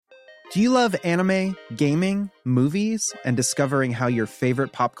Do you love anime, gaming, movies, and discovering how your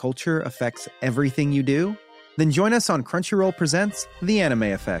favorite pop culture affects everything you do? Then join us on Crunchyroll Presents The Anime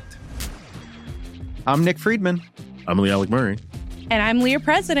Effect. I'm Nick Friedman. I'm Lee Alec Murray. And I'm Leah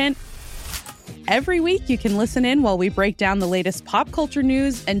President. Every week you can listen in while we break down the latest pop culture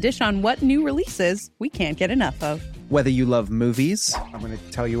news and dish on what new releases we can't get enough of. Whether you love movies, I'm going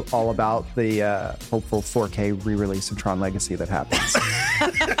to tell you all about the hopeful 4K re-release of Tron Legacy that happens.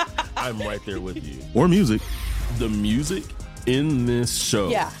 I'm right there with you. Or music. The music in this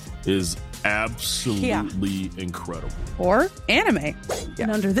show is absolutely incredible. Or anime. And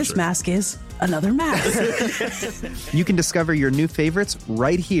under this mask is another mask. you can discover your new favorites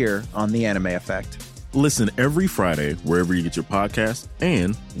right here on The Anime Effect. Listen every Friday wherever you get your podcast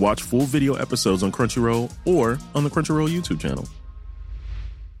and watch full video episodes on Crunchyroll or on the Crunchyroll YouTube channel.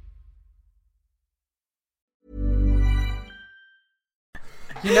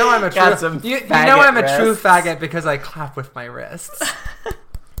 You know I'm a true faggot because I clap with my wrists.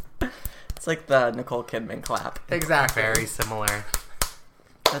 It's like the Nicole Kidman clap. Exactly. Very similar.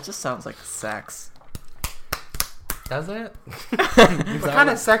 That just sounds like sex. Does it? What kind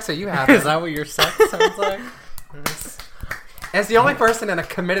of sex are you having? Is that what your sex sounds like? As the only person in a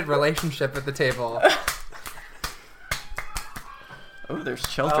committed relationship at the table. Oh, there's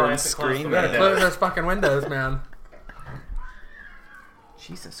children screaming. We gotta close those fucking windows, man.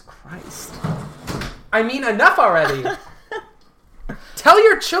 Jesus Christ. I mean, enough already. Tell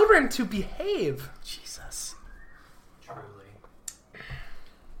your children to behave. Jesus. Truly.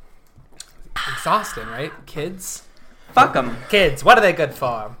 Exhausting, right? Kids? Fuck them. Kids, what are they good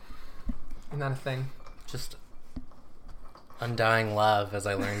for? Isn't that a thing? Just undying love, as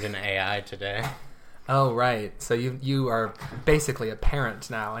I learned in AI today. Oh, right. So you are basically a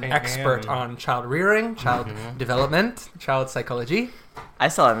parent now, an expert on child rearing, child development, child psychology. I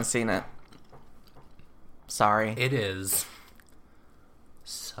still haven't seen it. Sorry. It is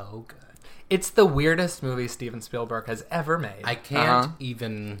so good. It's the weirdest movie Steven Spielberg has ever made. I can't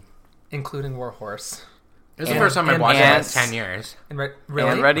even... Including War Horse. It was the first time I've watched it in 10 years. And really?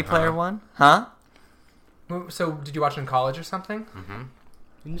 And Ready Player One? Huh? So, did you watch it in college or something? Mm-hmm.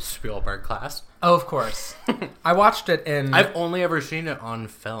 In Spielberg class. Oh, of course. I watched it in... I've only ever seen it on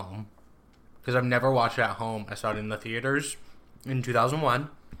film. Because I've never watched it at home. I saw it in the theaters in 2001.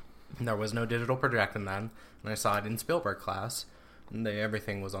 And there was no digital projecting then. And I saw it in Spielberg class. And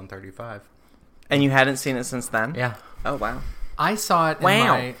everything was on 35. And you hadn't seen it since then? Yeah. Oh, wow. I saw it in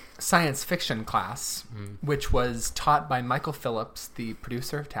my science fiction class, which was taught by Michael Phillips, the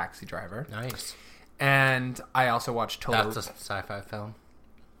producer of Taxi Driver. Nice. And I also watched Total... That's a sci-fi film.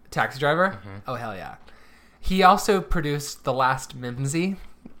 Taxi Driver? Mm-hmm. Oh, hell yeah. He also produced The Last Mimsy,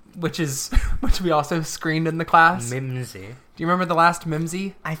 which we also screened in the class. Mimsy. Do you remember The Last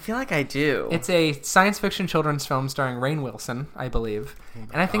Mimsy? I feel like I do. It's a science fiction children's film starring Rainn Wilson, I believe.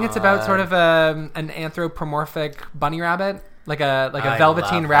 And I think it's about sort of an anthropomorphic bunny rabbit. Like a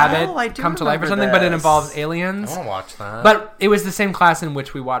velveteen rabbit come to life or something, but it involves aliens. I want to watch that. But it was the same class in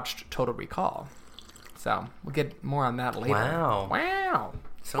which we watched Total Recall. So we'll get more on that later. Wow.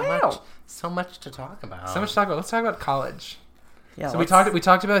 So much to talk about. Let's talk about college. Yeah. So we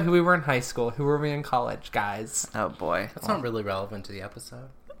talked about who we were in high school, who were we in college, guys. Oh boy. That's not really relevant to the episode.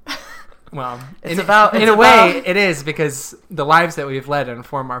 Well, in a way, it is, because the lives that we've led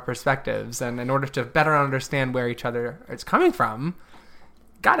inform our perspectives, and in order to better understand where each other is coming from,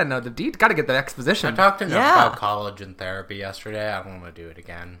 gotta know gotta get the exposition. I talked enough about college and therapy yesterday. I want to do it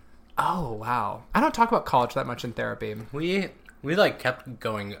again. Oh wow! I don't talk about college that much in therapy. We kept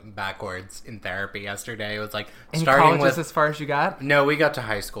going backwards in therapy yesterday. It was like in starting college with is as far as you got. No, we got to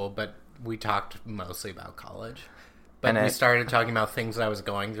high school, but we talked mostly about college. But we started talking about things that I was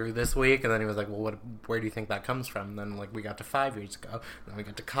going through this week, and then he was like, well, where do you think that comes from? And then we got to 5 years ago, and then we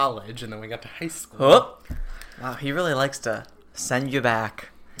got to college, and then we got to high school. Oh. Wow, he really likes to send you back.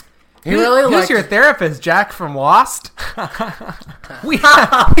 Who's your therapist, Jack from Lost? we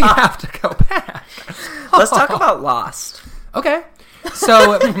have to go back. Let's talk about Lost. Okay.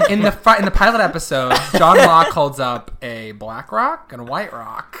 So in the pilot episode, John Locke holds up a black rock and a white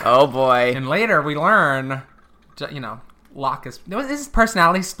rock. Oh boy! And later we learn, Locke is his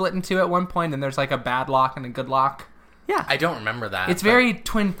personality split in two at one point, and there's like a bad Locke and a good Locke. Yeah, I don't remember that. It's very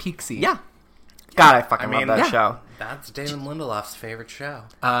Twin Peaksy. Yeah. God, I fucking love that show. That's David Lindelof's favorite show.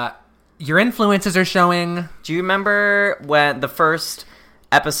 Your influences are showing. Do you remember when the first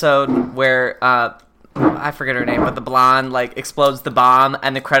episode where I forget her name, but the blonde explodes the bomb,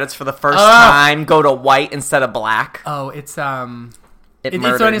 and the credits for the first time go to white instead of black? Oh, it's It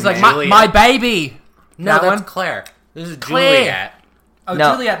it's when he's like me. my baby. No, that's one? Claire. This is Claire. Juliet. Oh,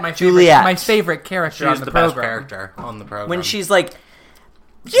 No, Juliet, my favorite character on the program. Best character on the program. When she's like,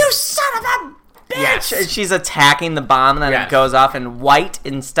 "You son of a bitch!" Yes. And she's attacking the bomb, and then it goes off in white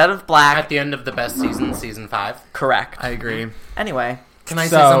instead of black. At the end of the best season, season 5. Correct. I agree. Anyway. Can I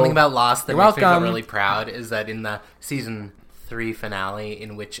say something about Lost that makes me feel really proud? Is that in the season 3 finale,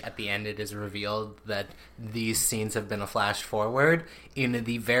 in which at the end it is revealed that these scenes have been a flash forward, in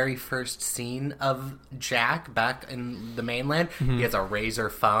the very first scene of Jack back in the mainland, he has a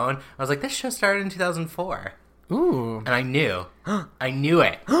Razr phone. I was like, this show started in 2004. Ooh. And I knew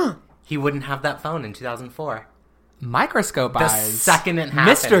it. He wouldn't have that phone in 2004. Microscope the eyes. The second it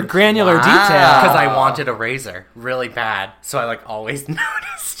happened. Mr. Granular Detail. Because I wanted a Razr really bad. So I always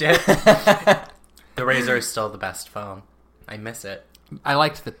noticed it. The Razr is still the best phone. I miss it. I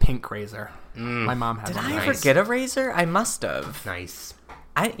liked the pink Razr. My mom had one. Did I ever get a Razr? I must have. Nice.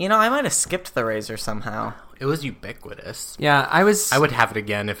 I might have skipped the Razr somehow. It was ubiquitous. Yeah, I would have it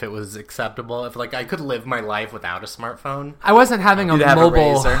again if it was acceptable. If I could live my life without a smartphone. I wasn't having a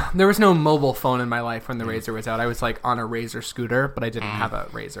mobile. There was no mobile phone in my life when the Razr was out. I was on a Razr scooter, but I didn't have a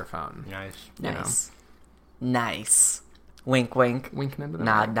Razr phone. Nice. Wink, wink. Winking into the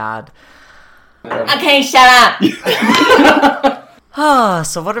nod, nod. Okay, shut up.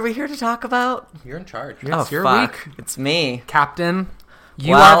 So what are we here to talk about? You're in charge. It's your fuck. week. It's me, Captain.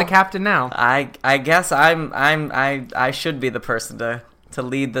 You are the captain now. I guess I should be the person to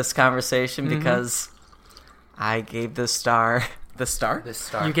lead this conversation because I gave the star. The star? The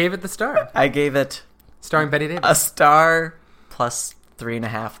star. You gave it the star. I gave it starring Betty Davis. A star plus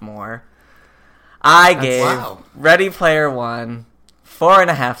 3.5 more. I gave Ready Player One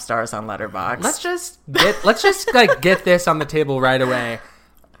 4.5 stars on Letterboxd. Let's just get this on the table right away.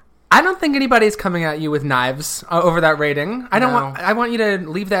 I don't think anybody's coming at you with knives over that rating. I want you to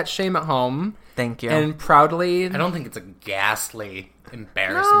leave that shame at home. Thank you. And proudly. I don't think it's a ghastly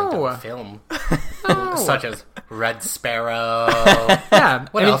embarrassment of a film. Such as Red Sparrow. Yeah.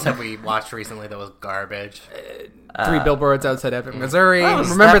 What else have we watched recently that was garbage? 3 Billboards Outside Ebbing, Missouri.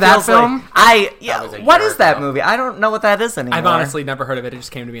 Remember that film? What is that movie? I don't know what that is anymore. I've honestly never heard of it. It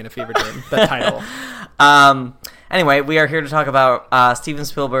just came to me in a fever dream. The title. Anyway, we are here to talk about Steven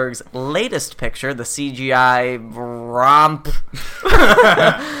Spielberg's latest picture, the CGI romp.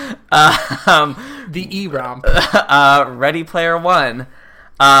 The E-romp. Ready Player One.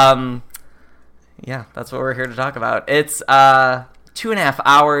 Yeah, that's what we're here to talk about. It's 2.5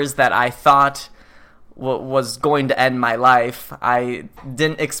 hours that I thought was going to end my life. I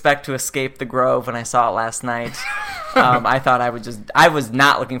didn't expect to escape the Grove when I saw it last night. I thought I was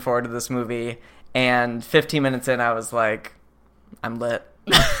not looking forward to this movie. And 15 minutes in, I was like, I'm lit.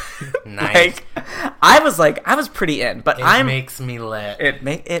 Nice. I was pretty in, but it makes me lit.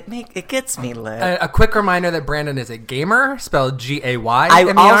 It gets me lit. A quick reminder that Brandon is a gamer, spelled Gaymer.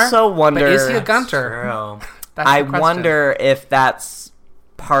 I also wonder, but is he a gunter? I wonder if that's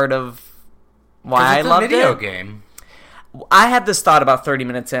part of why I loved it. It's a video game. I had this thought about 30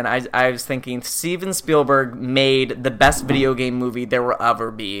 minutes in. I was thinking Steven Spielberg made the best video game movie there will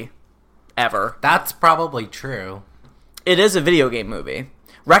ever be. Ever. That's probably true. It is a video game movie.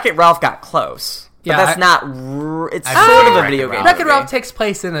 Wreck-It Ralph got close. But that's not... It's sort of a video game. Wreck-It Ralph takes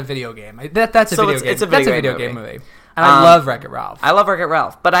place in a video game. That's a video game. It's a video game movie. And I love Wreck-It Ralph. I love Wreck-It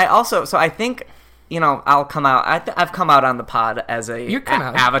Ralph. But I also... So I think, I'll come out... I've come out on the pod as a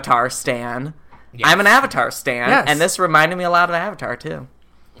Avatar stan. Yes. I'm an Avatar stan. Yes. And this reminded me a lot of Avatar, too.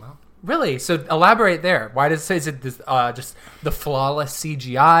 Really? So elaborate there. Why does it say is it just the flawless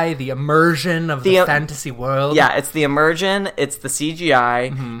CGI, the immersion of the fantasy world? Yeah, it's the immersion. It's the CGI.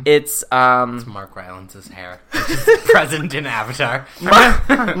 Mm-hmm. It's Mark Rylance's hair, which is present in Avatar.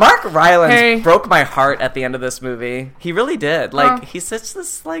 Mark Rylance broke my heart at the end of this movie. He really did. He's such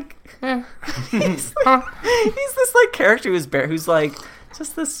this he's this character who's like.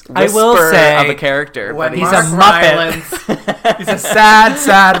 Just this whisper I will say, of a character. When he's a Muppet. He's a sad,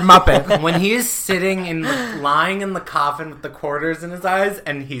 sad Muppet. When he is lying in the coffin with the quarters in his eyes,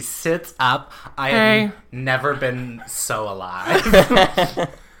 and he sits up, I have never been so alive.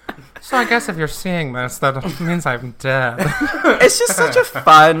 So I guess if you're seeing this, that means I'm dead. It's just such a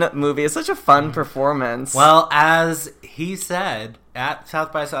fun movie. It's such a fun performance. Well, as he said at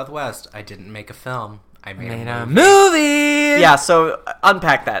South by Southwest, I didn't make a film. I made a movie. Yeah, so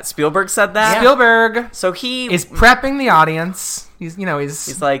unpack that. Spielberg said that. Yeah. Spielberg. So he is prepping the audience. He's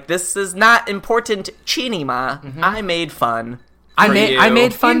like, this is not important, Chinima. Mm-hmm. I made fun. I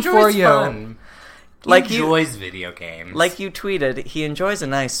made fun for you. Fun. He enjoys video games. Like you tweeted, he enjoys a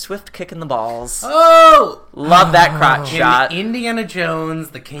nice swift kick in the balls. Oh! Love that crotch shot. Indiana Jones,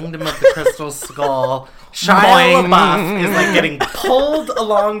 The Kingdom of the Crystal Skull, Shia LaBeouf is like getting pulled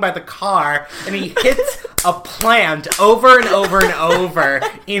along by the car, and he hits a plant over and over and over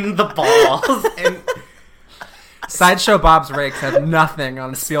in the balls. And Sideshow Bob's Rakes have nothing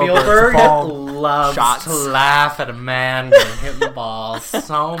on Spielberg loves shots. to laugh at a man getting hit in the balls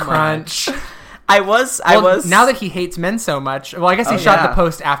so Crunch. much. I was now that he hates men so much. Well, I guess he shot the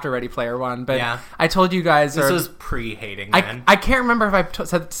post after Ready Player One, but I told you guys this was pre-hating men. I can't remember if I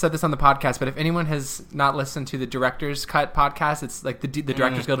said this on the podcast, but if anyone has not listened to the Director's Cut podcast, it's like the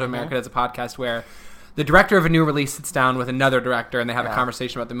Directors Guild of America does a podcast where the director of a new release sits down with another director and they have a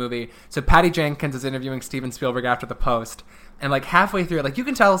conversation about the movie. So Patty Jenkins is interviewing Steven Spielberg after the post. And like halfway through, like you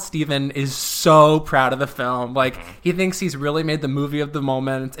can tell Steven is so proud of the film. Like he thinks he's really made the movie of the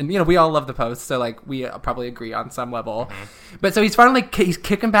moment. And we all love the post, so like we probably agree on some level. But so he's finally he's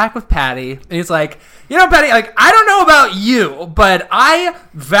kicking back with Patty, and he's like, Patty, like I don't know about you, but I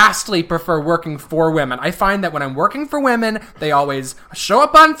vastly prefer working for women. I find that when I'm working for women, they always show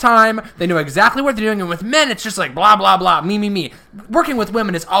up on time. They know exactly what they're doing, and with men, it's just like blah blah blah, me. Working with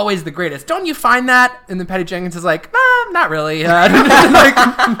women is always the greatest. Don't you find that? And then Patty Jenkins is like, not really. I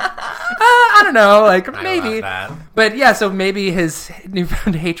don't know, like maybe. But yeah, so maybe his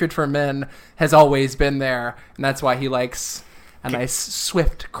newfound hatred for men has always been there, and that's why he likes a nice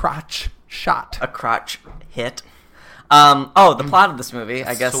swift crotch shot. A crotch hit. The plot of this movie,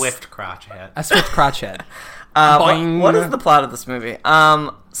 I guess. Swift crotch hit. A swift crotch hit. What is the plot of this movie?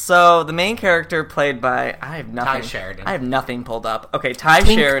 So the main character played by I have nothing. Ty Sheridan. I have nothing pulled up. Okay, Ty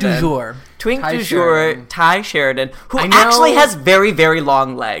Sheridan. Twink du jour, Ty Sheridan, who actually has very, very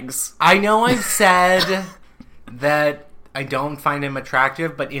long legs. I know I've said that I don't find him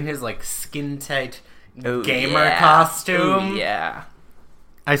attractive, but in his like skin tight gamer costume,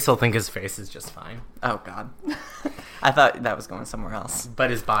 I still think his face is just fine. Oh God, I thought that was going somewhere else. But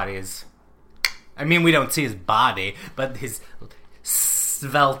his body is. I mean, we don't see his body, but his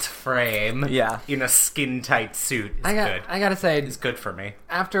svelte frame in a skin-tight suit is good. I gotta say, it's good for me.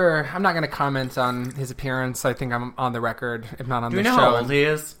 I'm not gonna comment on his appearance. I think I'm on the record, if not on the show. Do you know how old he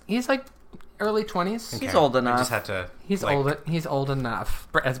is? He's like early 20s. Okay. He's old enough. I just had to. He's old enough,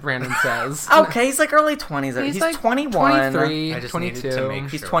 as Brandon says. Okay, he's like early 20s. He's like 21. 23, I just 22. needed to make sure.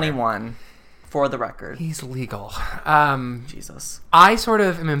 He's 21. For the record. He's legal. Jesus. I sort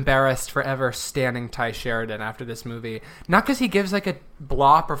of am embarrassed forever standing Ty Sheridan after this movie. Not because he gives like a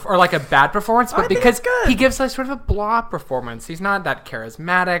blah or like a bad performance, but because he gives like sort of a blah performance. He's not that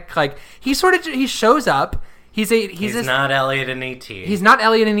charismatic. Like he shows up. He's not Elliot in E.T. He's not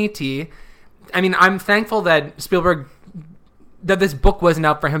Elliot in E.T. I mean, I'm thankful that Spielberg that this book wasn't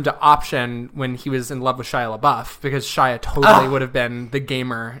out for him to option when he was in love with Shia LaBeouf, because Shia totally would have been the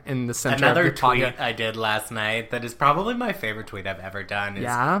gamer in the center of the tweet I did last night that is probably my favorite tweet I've ever done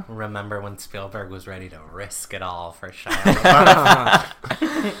is remember when Spielberg was ready to risk it all for Shia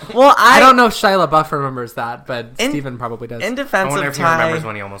LaBeouf. Well, I don't know if Shia LaBeouf remembers that, but Steven probably does. In defense I wonder of if he remembers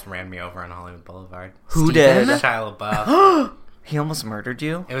when he almost ran me over on Hollywood Boulevard. Who did? Shia LaBeouf. He almost murdered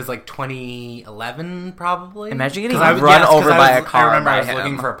you? It was like 2011, probably. Imagine getting run over by a car. I remember I was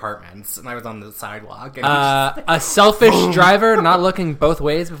looking for apartments, and I was on the sidewalk. And a selfish driver not looking both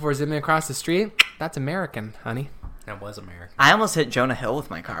ways before zooming across the street. That's American, honey. That was American. I almost hit Jonah Hill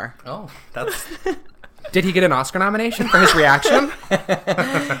with my car. Oh, that's... Did he get an Oscar nomination for his reaction?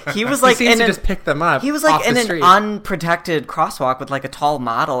 He was like, he seems to just pick them up. He was like in an unprotected crosswalk with like a tall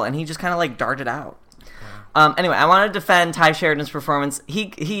model, and he just kind of like darted out. Anyway, I want to defend Ty Sheridan's performance.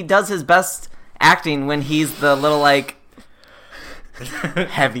 He does his best acting when he's the little like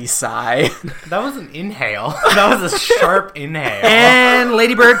heavy sigh. That was an inhale. That was a sharp inhale. And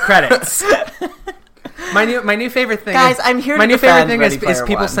Lady Bird credits. My new favorite thing, guys. I'm here to defend Ready Player One. is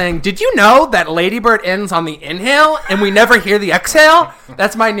people saying, "Did you know that Lady Bird ends on the inhale and we never hear the exhale?"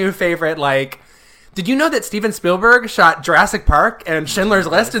 That's my new favorite. Like, did you know that Steven Spielberg shot Jurassic Park and Schindler's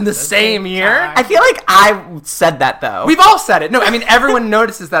List in the same year? I feel like I said that though. We've all said it. No, I mean everyone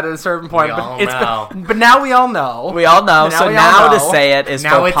notices that at a certain point. But now we all know. We all know. So now to say it is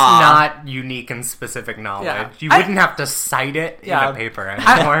now it's pas. not unique and specific knowledge. Yeah. You wouldn't have to cite it in a paper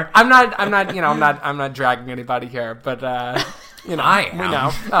anymore. I'm not dragging anybody here, but we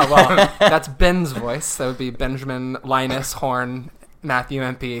know. Oh well, that's Ben's voice. That would be Benjamin Linus Horn Matthew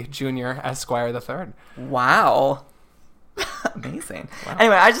MP Jr. Esquire III. Wow. Amazing. Wow.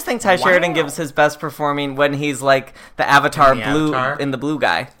 Anyway, I just think Ty Sheridan gives his best performing when he's like the Avatar in the blue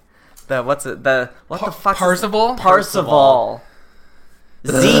guy. What the fuck? Parzival? Parzival.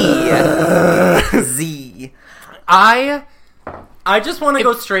 Z. Z. I just want to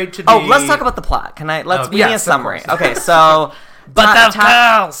go straight to the... Oh, let's talk about the plot. Let's give me a summary. Okay, so... But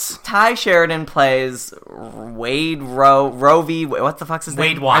Ty Sheridan plays Wade Roe v. What the fuck's his name?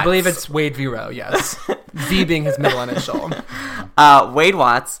 Wade Watts. I believe it's Wade V. Roe, yes. V being his middle initial. Wade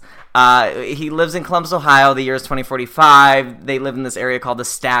Watts. He lives in Columbus, Ohio. The year is 2045. They live in this area called the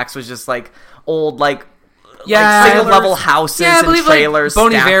Stacks, which is just like old, single-level houses and trailers.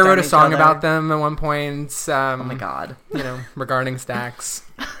 Bon Iver wrote a song about them at one point. Oh my god! Regarding stacks.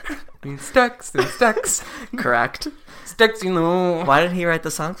 Stacks and stacks. Correct. Stacks, Why did he write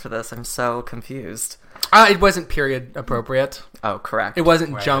the song for this? I'm so confused. It wasn't period appropriate. Oh, correct. It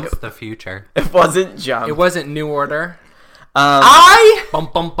wasn't Jump. It's the future. It wasn't Jump. It wasn't New Order. Okay,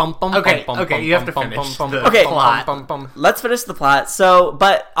 you have to finish the plot. Let's finish the plot. So,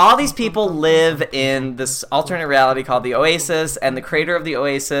 but all these people live in this alternate reality called the Oasis, and the creator of the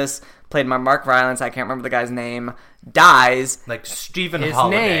Oasis, played by Mark Rylance, I can't remember the guy's name, dies. Like Stephen His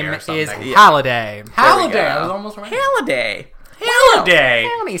Halliday name or something. is Halliday. Halliday. I was almost right. Halliday.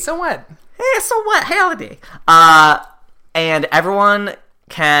 Halliday. So what? Hey, so what? Halliday. And everyone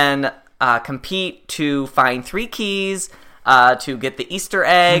can compete to find 3 keys to get the Easter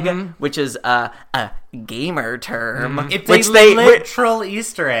egg, which is a gamer term. It's a literal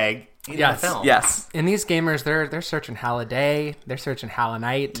Easter egg in the film. Yes. And these gamers, they're searching Halliday. They're searching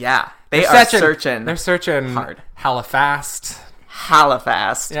Hallanite. Yeah. They're searching. They're searching hard. Hallafast.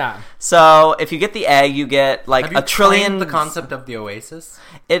 Yeah. So if you get the egg, you get a trillion. The concept of the Oasis.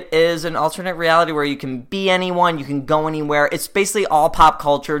 It is an alternate reality where you can be anyone, you can go anywhere. It's basically all pop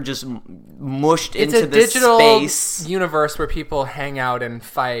culture just mushed into this digital space universe where people hang out and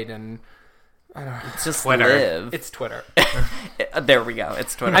fight and. I don't know. It's just Twitter. live. It's Twitter. There we go.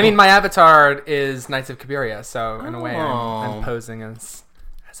 It's Twitter. I mean, my avatar is Knights of Cabiria, so in a way, I'm posing as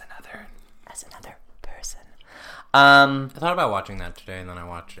another person. I thought about watching that today, and then I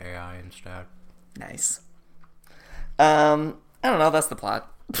watched AI instead. Nice. I don't know. That's the plot.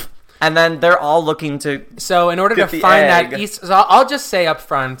 And then they're all looking to. So in order to find that Easter, so I'll just say up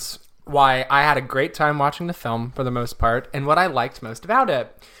front why I had a great time watching the film for the most part, and what I liked most about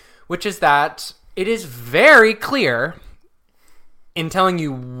it. Which is that it is very clear in telling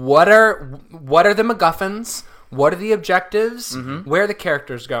you what are the MacGuffins, what are the objectives, where the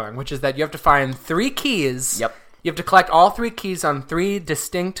character's going. Which is that you have to find 3 keys. Yep. You have to collect all 3 keys on 3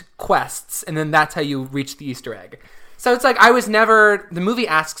 distinct quests, and then that's how you reach the Easter egg. So it's like the movie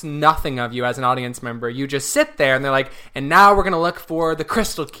asks nothing of you as an audience member. You just sit there and they're like, and now we're going to look for the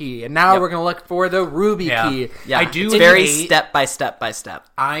crystal key. And now we're going to look for the ruby key. Yeah, it's very step by step by step.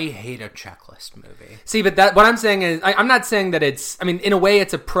 I hate a checklist movie. See, but what I'm saying is, I'm not saying that in a way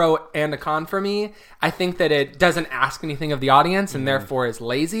it's a pro and a con for me. I think that it doesn't ask anything of the audience and therefore is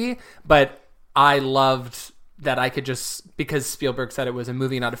lazy. But I loved that I could just, because Spielberg said it was a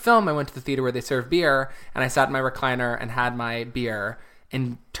movie, not a film, I went to the theater where they serve beer, and I sat in my recliner and had my beer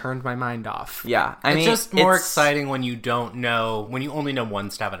and turned my mind off. Yeah. It's just more exciting when you only know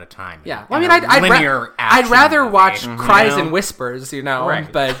one step at a time. Yeah. Well, I'd rather watch Cries and Whispers,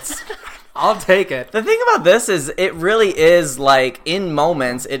 Right. But I'll take it. The thing about this is it really is in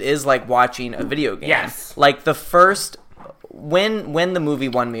moments, it is like watching a video game. Yes. Like the first, when the movie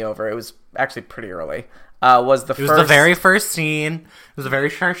won me over, it was actually pretty early. It was the very first scene. It was a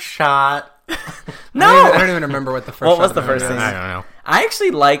very sharp shot. No, I don't even remember what the first. What was the first scene? I don't know. I actually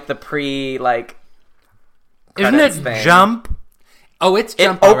like the Isn't it thing. Jump? Oh, it's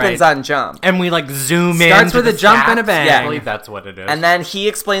Jump. It opens on Jump, and we zoom in. Starts with a jump and a bang. Yeah, I believe that's what it is. And then he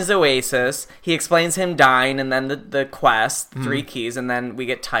explains the Oasis. He explains him dying, and then the quest, 3 keys, and then we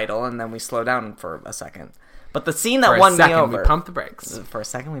get title, and then we slow down for a second. But the scene that won me over... we pump the brakes. For a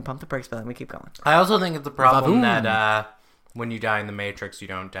second, we pump the brakes, but then we keep going. I also think it's a problem that when you die in the Matrix, you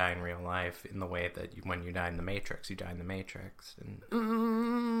don't die in real life in the way that when you die in the Matrix, you die in the Matrix.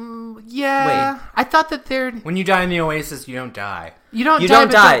 Yeah. Wait. I thought that when you die in the Oasis, you don't die. You don't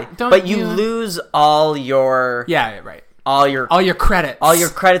die, but you lose all your... Yeah, right. All your credits. All your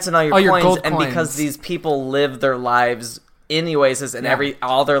credits and all your coins. Gold and coins. Because these people live their lives... in the Oasis, and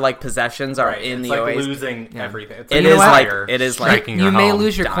all their possessions are in the Oasis. Losing everything. It is like you may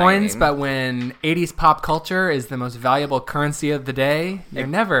lose your coins, but when 80s pop culture is the most valuable currency of the day, you're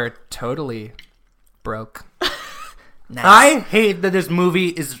never totally broke. Nice. I hate that this movie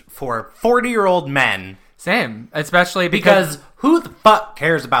is for 40-year-old men. Same, especially because who the fuck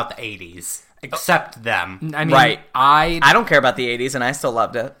cares about the 80s except them? I mean, I don't care about the 80s, and I still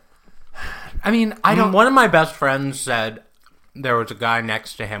loved it. I mean, I don't. One of my best friends said, there was a guy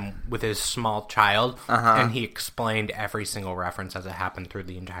next to him with his small child, and he explained every single reference as it happened through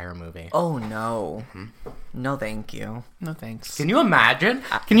the entire movie. Oh, no. No, thank you. No, thanks. Can you imagine?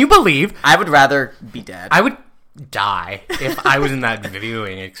 Can you believe? I would rather be dead. I would die if I was in that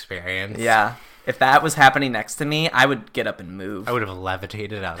viewing experience. Yeah. If that was happening next to me, I would get up and move. I would have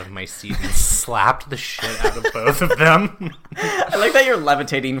levitated out of my seat and slapped the shit out of both of them. I like that you're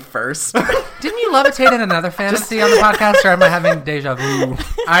levitating first. Didn't you levitate in another fantasy on the podcast, or am I having deja vu?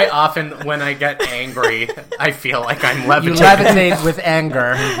 I often, when I get angry, I feel like I'm levitating. You levitate with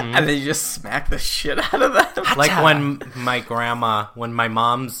anger. And then you just smack the shit out of them. Like when my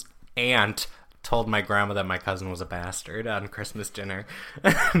mom's aunt told my grandma that my cousin was a bastard on Christmas dinner.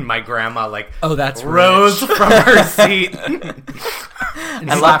 And my grandma, that's rose from her seat.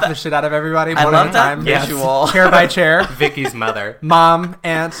 And slapped the shit out of everybody one at a time. Visual. Chair by chair. Vicky's mother. Mom,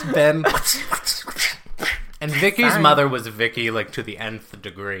 aunt, Ben. And Vicky's mother was Vicky, to the nth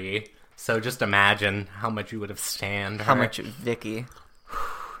degree. So just imagine how much you would have stanned her. How much Vicky.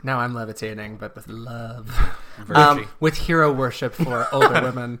 Now I'm levitating, but with love. With hero worship for older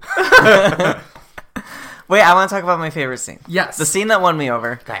women. Wait, I want to talk about my favorite scene. Yes. The scene that won me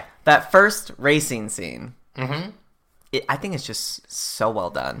over. Okay. That first racing scene. Mm-hmm. I think it's just so well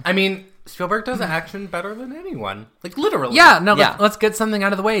done. I mean, Spielberg does action better than anyone. Literally. Yeah, let's get something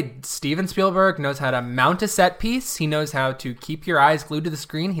out of the way. Steven Spielberg knows how to mount a set piece. He knows how to keep your eyes glued to the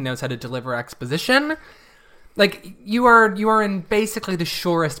screen. He knows how to deliver exposition. You are in basically the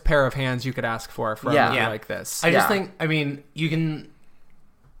surest pair of hands you could ask for a movie like this. I just think,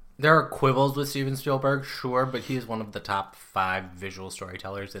 there are quibbles with Steven Spielberg, sure, but he is one of the top 5 visual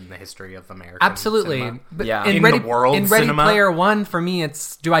storytellers in the history of American cinema. But in the world in Ready cinema. Player One, for me,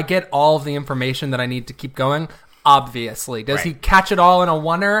 it's, do I get all of the information that I need to keep going? Obviously. Does he catch it all in a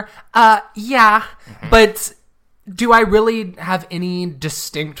oneer? Yeah. Mm-hmm. But do I really have any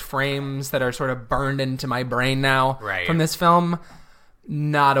distinct frames that are sort of burned into my brain now from this film?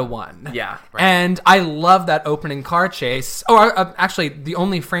 Not a one. Yeah. Right. And I love that opening car chase. Actually, the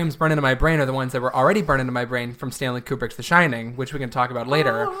only frames burned into my brain are the ones that were already burned into my brain from Stanley Kubrick's The Shining, which we can talk about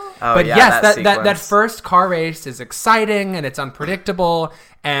later. But yes, that first car race is exciting and it's unpredictable,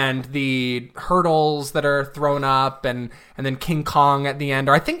 and the hurdles that are thrown up, and then King Kong at the end.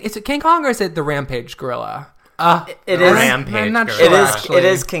 Or is it King Kong or is it the Rampage Gorilla? It is. Rampage. I'm not sure. It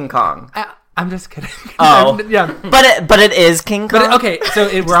is King Kong. I'm just kidding. Oh, yeah, but it is King Kong.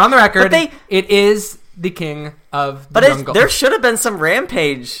 We're on the record. It is the king of the jungle. There should have been some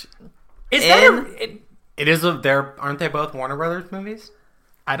Rampage. It is aren't they both Warner Brothers movies?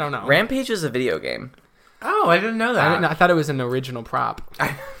 I don't know. Rampage is a video game. Oh, I didn't know that. I thought it was an original prop.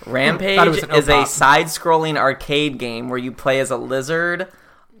 Rampage is a side-scrolling arcade game where you play as a lizard,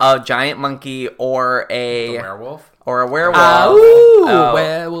 a giant monkey, or a werewolf. Or a werewolf.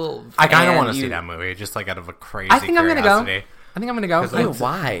 Werewolf. I kind of want to see that movie, just out of a crazy curiosity. I think I'm gonna go.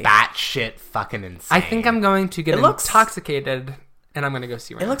 Why? Batshit fucking insane. I think I'm going to get intoxicated, and I'm gonna go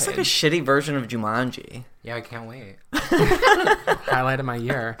see Rampage. It looks like a shitty version of Jumanji. Yeah, I can't wait. Highlight of my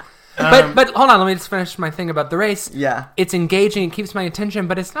year. But hold on, let me just finish my thing about the race. Yeah. It's engaging, it keeps my attention,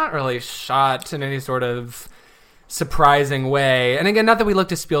 but it's not really shot in any sort of surprising way. And again, not that we look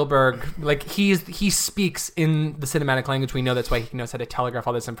to Spielberg, he speaks in the cinematic language. We know that's why he knows how to telegraph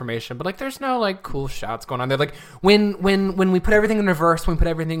all this information. But there's no cool shots going on there. When we put everything in reverse, when we put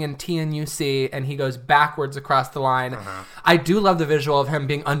everything in TNUC, and he goes backwards across the line, I do love the visual of him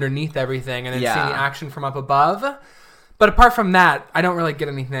being underneath everything and then seeing the action from up above. But apart from that, I don't really get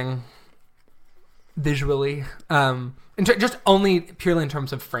anything visually. Just only purely in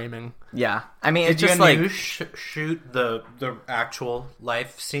terms of framing. Yeah, it's just shoot the actual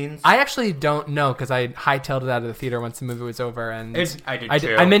life scenes. I actually don't know because I hightailed it out of the theater once the movie was over, and I did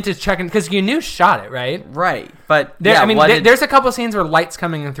too. I meant to check in because Yanush shot it, right? Right, but there's a couple scenes where lights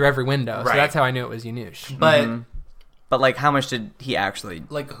coming in through every window, so that's how I knew it was Yanush. But how much did he actually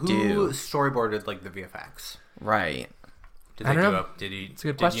who storyboarded the VFX? Right. I don't know. It's a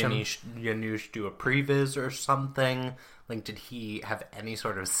good question. Yanush do a previs or something? Did he have any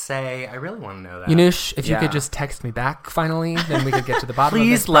sort of say? I really want to know that. Yanush, if you could just text me back finally, then we could get to the bottom of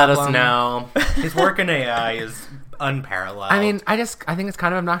this. Please let us know. His work in AI is unparalleled. I think it's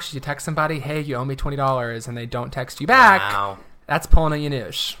kind of obnoxious. You text somebody, hey, you owe me $20, and they don't text you back. Wow. That's pulling a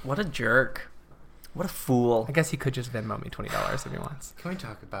Yanush. What a jerk. What a fool. I guess he could just Venmo me $20 if he wants. Can we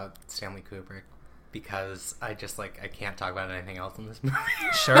talk about Stanley Kubrick? Because I just I can't talk about anything else in this movie.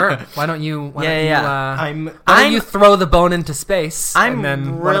 Sure. Why don't you? Why don't you throw the bone into space, and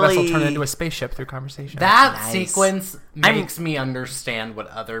then one of us will turn into a spaceship through conversation. That sequence makes me understand what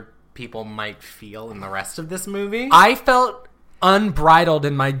other people might feel in the rest of this movie. I felt unbridled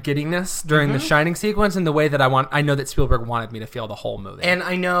in my giddiness during the Shining sequence in the way that I know that Spielberg wanted me to feel the whole movie. And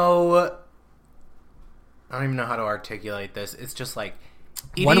I don't even know how to articulate this. It's just like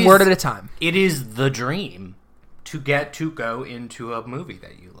one word at a time. It is the dream to get to go into a movie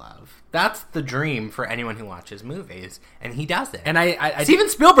that you love. That's the dream for anyone who watches movies, and he does it. And I Steven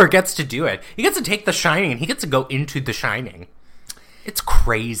Spielberg gets to do it. He gets to take The Shining, and he gets to go into The Shining. It's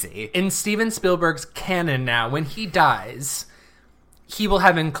crazy. In Steven Spielberg's canon now, when he dies, he will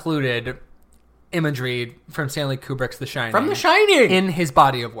have included imagery from Stanley Kubrick's The Shining. From The Shining! In his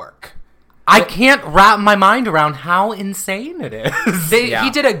body of work. I can't wrap my mind around how insane it is. He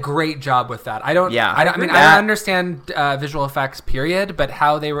did a great job with that. I understand visual effects, period, but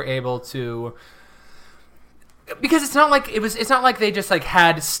how they were able to, because it's not like they just like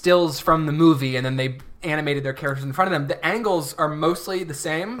had stills from the movie and then they animated their characters in front of them. The angles are mostly the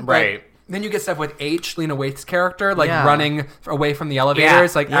same, right? Then you get stuff with Lena Waithe's character, like running away from the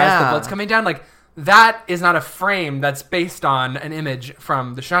elevators, as the blood's coming down, like. That is not a frame that's based on an image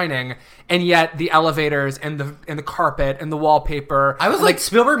from The Shining, and yet the elevators and the carpet and the wallpaper. I was like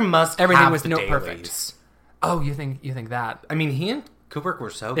Spielberg must everything have was the note dailies. Perfect. Oh, you think that? I mean, he and Kubrick were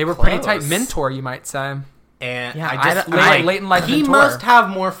so they were close. pretty tight mentor, you might say. And late in life. He mentor. must have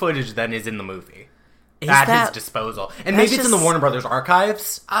more footage than is in the movie. At his disposal. And maybe it's in the Warner Brothers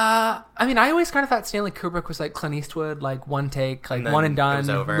archives. I mean, I always kind of thought Stanley Kubrick was like Clint Eastwood, like one take, like one and done,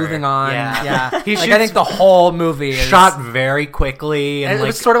 moving on. Yeah. I think the whole movie is shot very quickly. And it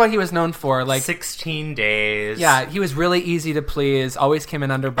was sort of what he was known for. Like 16 days. Yeah, he was really easy to please, always came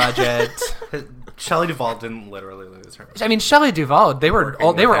in under budget. Shelley Duvall didn't literally lose her. I mean, Shelley Duvall, they were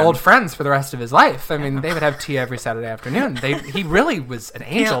old friends for the rest of his life. I mean, they would have tea every Saturday afternoon. He really was an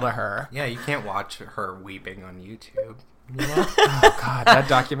angel to her. Yeah, you can't watch her weeping on YouTube. You know? Oh, God, that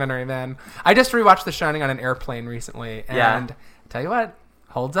documentary, man. I just rewatched The Shining on an airplane recently, and tell you what,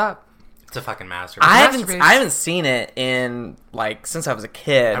 holds up. It's a fucking masterpiece. I haven't seen it in, like, since I was a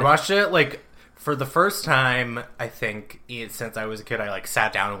kid. I watched it, like, for the first time, I think, since I was a kid. I, like,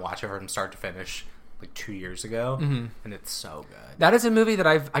 sat down and watched it from start to finish. Like 2 years ago, and it's so good. That is a movie that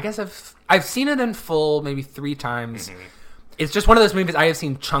I've seen it in full maybe 3 times. It's just one of those movies I have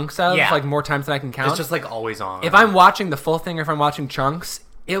seen chunks of, like more times than I can count. It's just like always on. If I'm watching the full thing or if I'm watching chunks,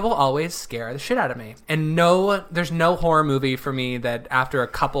 it will always scare the shit out of me. And there's no horror movie for me that after a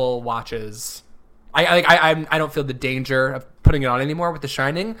couple watches, I don't feel the danger of putting it on anymore with The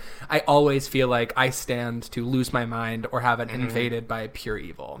Shining. I always feel like I stand to lose my mind or have it invaded by pure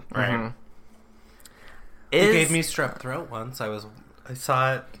evil. Right. It gave me strep throat once. I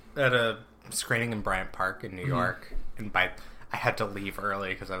saw it at a screening in Bryant Park in New York, and I had to leave early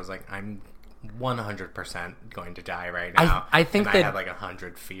because I was like, I'm 100% going to die right now. I think I had like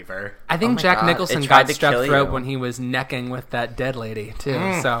 100 fever. I think Jack Nicholson got strep throat when he was necking with that dead lady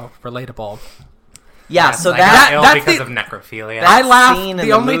too. So relatable. Yeah, so that's because of necrophilia. I laughed.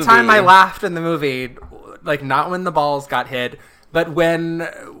 The only time I laughed in the movie, like not when the balls got hit. But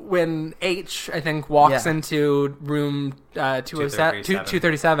when H, I think, walks into room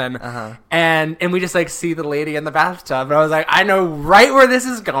 237, and we just like see the lady in the bathtub, and I was like, I know right where this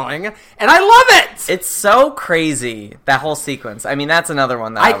is going, and I love it. It's so crazy, that whole sequence. I mean, that's another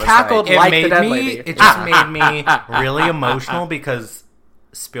one that I cackled like the dead lady. It just made me really emotional because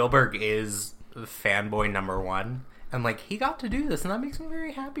Spielberg is fanboy number one. And, like, he got to do this, and that makes me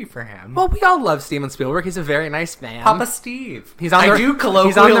very happy for him. Well, we all love Steven Spielberg. He's a very nice man. Papa Steve. I do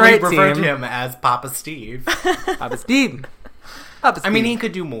colloquially refer to him as Papa Steve. Papa Steve. I mean, he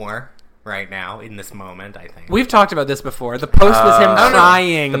could do more right now in this moment, I think. We've talked about this before. The Post was him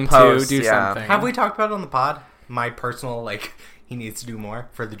trying to do something. Have we talked about it on the pod? My personal, like, he needs to do more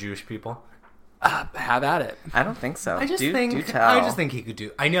for the Jewish people. Have at it. I don't think so. I just think he could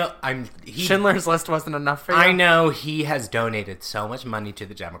do. I know. Schindler's List wasn't enough for you. I know he has donated so much money to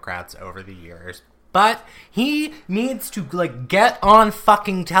the Democrats over the years, but he needs to like get on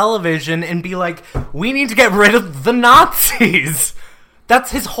fucking television and be like, "We need to get rid of the Nazis." That's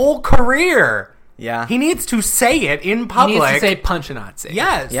his whole career. Yeah, he needs to say it in public. He needs to say "punch a Nazi."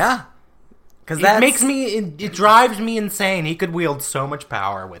 Yes. Yeah. Because it drives me insane. He could wield so much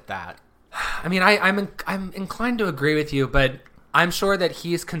power with that. I mean, I'm inclined to agree with you, but I'm sure that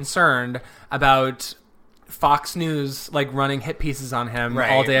he's concerned about Fox News like running hit pieces on him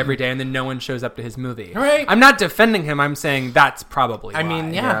all day, every day, and then no one shows up to his movie. Right. I'm not defending him. I'm saying that's probably why. I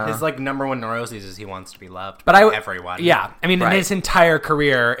mean, his like number one neuroses is he wants to be loved by everyone. Yeah. I mean, his entire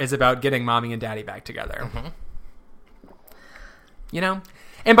career is about getting mommy and daddy back together. You know?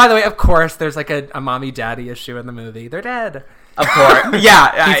 And by the way, of course, there's like a mommy-daddy issue in the movie. They're dead. Of course.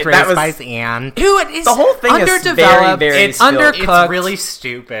 Yeah. He's raised by his aunt. Dude, it's the whole thing underdeveloped. Is very it's undercooked. It's really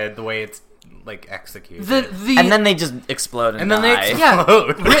stupid the way it's like executed. And then they just explode and then die. they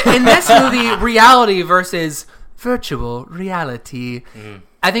explode. Yeah. In this movie, reality versus virtual reality.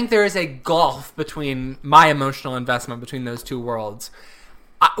 I think there is a gulf between my emotional investment between those two worlds.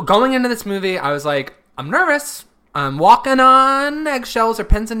 Going into this movie, I was like, I'm nervous. I'm walking on eggshells or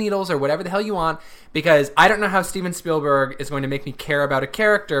pins and needles or whatever the hell you want, because I don't know how Steven Spielberg is going to make me care about a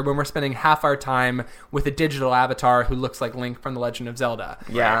character when we're spending half our time with a digital avatar who looks like Link from The Legend of Zelda.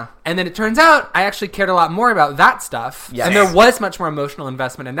 Yeah. And then it turns out I actually cared a lot more about that stuff. Yes. And there was much more emotional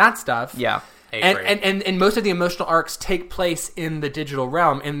investment in that stuff. Yeah. And most of the emotional arcs take place in the digital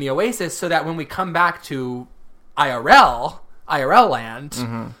realm, in the Oasis, so that when we come back to IRL land...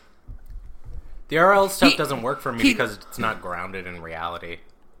 Mm-hmm. The IRL stuff doesn't work for me because it's not grounded in reality.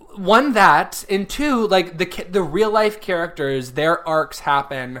 One, that, and two, like the real life characters, their arcs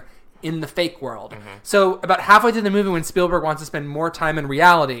happen in the fake world. Mm-hmm. So about halfway through the movie, when Spielberg wants to spend more time in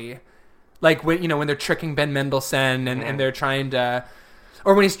reality, like when they're tricking Ben Mendelsohn and they're trying to,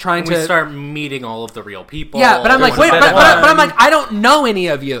 or when he's trying to start meeting all of the real people. Yeah, but I'm like, but I'm like, I don't know any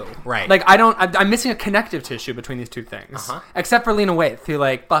of you. Right. Like I'm missing a connective tissue between these two things. Except for Lena Waithe, who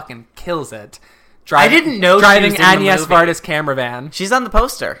like fucking kills it. I didn't know driving she was in the Agnes movie. Varda's camera van. She's on the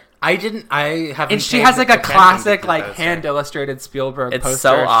poster. I haven't. And she has like a classic like hand illustrated Spielberg it's poster.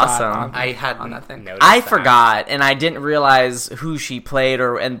 So awesome. I had on that thing. I forgot, and I didn't realize who she played,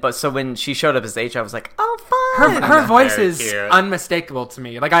 but so when she showed up as H, I was like, oh, fun. Her voice is unmistakable to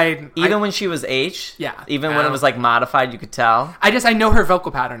me. Like when she was H, yeah, even when it was like modified, you could tell. I know her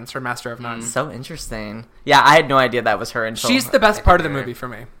vocal patterns from Master of None. So interesting. Yeah, I had no idea that was her. Until she's the best part of the movie for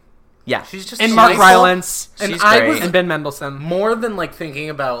me. Yeah, she's just and Mark Rylance and Ben Mendelsohn. More than like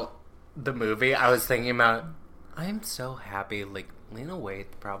thinking about the movie, I was thinking about. I'm so happy. Like Lena Waithe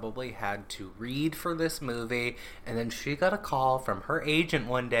probably had to read for this movie, and then she got a call from her agent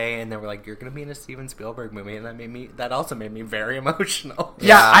one day, and they were like, "You're going to be in a Steven Spielberg movie," and that also made me very emotional.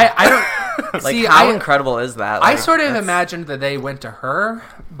 Yeah, I don't like how incredible is that? Like, I sort of imagined that they went to her,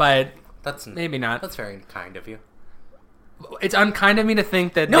 but that's maybe not. That's very kind of you. It's unkind of me to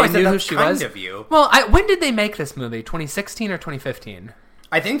think that they knew who she was. Of you. Well, when did they make this movie? 2016 or 2015?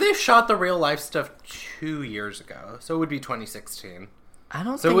 I think they shot the real life stuff 2 years ago, so it would be 2016. I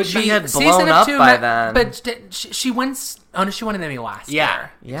don't think she had blown up by then. But she wins. Oh no, she won an Emmy last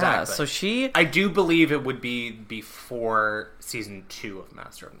year. Yeah. So I do believe it would be before season 2 of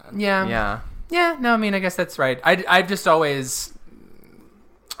Master of None. Yeah. No, I mean, I guess that's right. I've just always.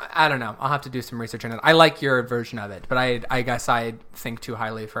 I don't know. I'll have to do some research on it. I like your version of it, but I guess I think too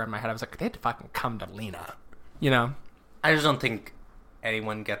highly for it in my head. I was like, they had to fucking come to Lena, I just don't think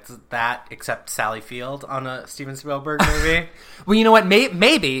anyone gets that except Sally Field on a Steven Spielberg movie. Well, you know what?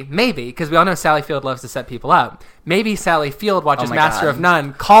 Maybe, because we all know Sally Field loves to set people up. Maybe Sally Field watches Master of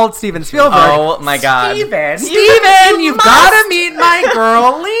None, called Steven Spielberg. Oh my God, Steven, you've got to meet my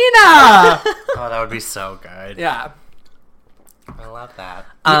girl Lena. Oh, that would be so good. Yeah. I love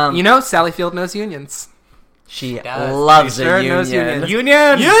that. Sally Field knows unions. She loves a union.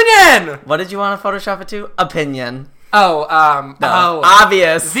 Union! What did you want to Photoshop it to? Opinion.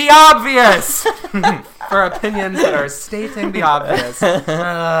 Obvious. The obvious. For opinions that are stating the obvious.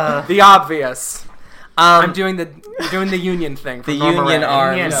 The obvious. I'm doing the union thing. The union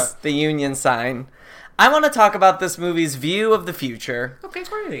arms. The union sign. I want to talk about this movie's view of the future. Okay,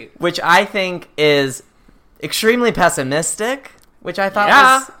 great. Which I think is extremely pessimistic. Which I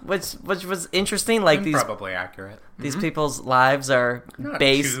thought which was interesting. Like these probably accurate. These people's lives are not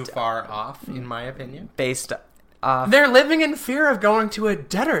based too far off, in my opinion. Based off. They're living in fear of going to a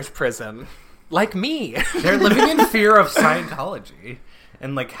debtor's prison, like me. They're living in fear of Scientology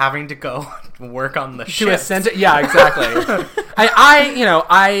and like having to go work on the ship. Yeah, exactly.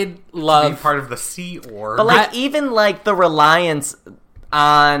 I love being part of the Sea Org, but like even like the reliance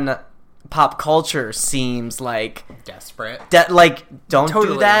on pop culture seems like desperate. Don't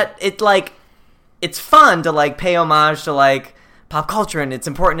do that. It's fun to like pay homage to like pop culture and it's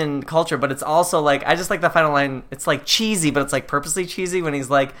important in culture, but it's also like I just like the final line. It's like cheesy, but it's like purposely cheesy when he's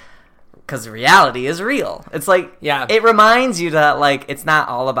like, because reality is real. It's like it reminds you that like it's not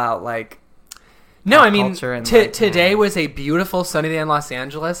all about like. No, I mean, today was a beautiful sunny day in Los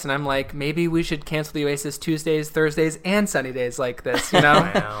Angeles, and I'm like, maybe we should cancel the Oasis Tuesdays, Thursdays, and sunny days like this,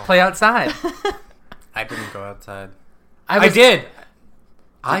 Play outside. I didn't go outside. I did.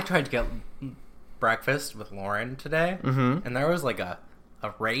 I tried to get breakfast with Lauren today, and there was like a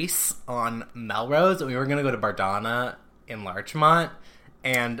race on Melrose, and we were going to go to Bardana in Larchmont,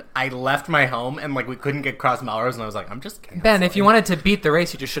 and I left my home, and like we couldn't get across Melrose, and I was like, I'm just canceling. Ben, if you wanted to beat the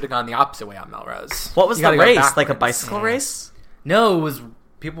race, you just should have gone the opposite way on Melrose. What was the race? Like a bicycle race? No, it was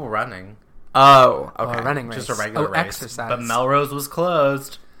people running. Oh, okay. A running race. Just a regular race. Exercise. But Melrose was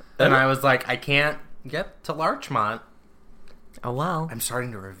closed, and I was like, I can't get to Larchmont. Oh, wow. I'm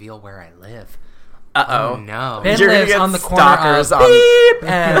starting to reveal where I live. Uh-oh. Oh, no. Ben lives on the corner of Beep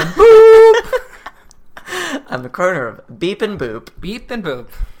and Boop. On the corner of Beep and Boop. Beep and Boop.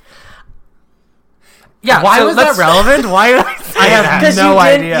 Yeah, why was that relevant? Why did I say I have no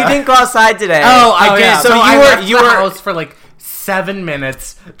idea. You didn't go outside today. Oh, I did. Yeah. So I left the house for like 7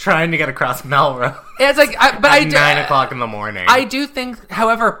 minutes trying to get across Melrose. It's like, but at 9 o'clock in the morning. I do think,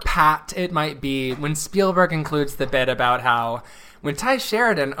 however pat it might be, when Spielberg includes the bit about how when Ty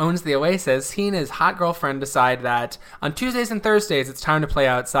Sheridan owns the Oasis, he and his hot girlfriend decide that on Tuesdays and Thursdays it's time to play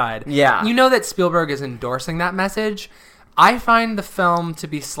outside. Yeah. You know that Spielberg is endorsing that message. I find the film to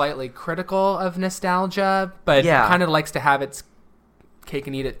be slightly critical of nostalgia, but kind of likes to have its cake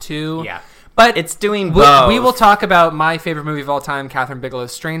and eat it too. Yeah. But it's doing both. We will talk about my favorite movie of all time, Catherine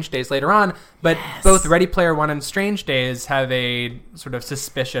Bigelow's Strange Days, later on. But both Ready Player One and Strange Days have a sort of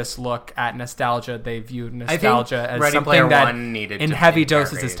suspicious look at nostalgia. They view nostalgia as Ready something Player that One needed in to heavy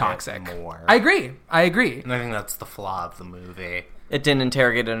doses is toxic. More. I agree. And I think that's the flaw of the movie. It didn't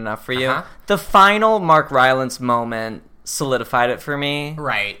interrogate it enough for you. The final Mark Rylance moment solidified it for me.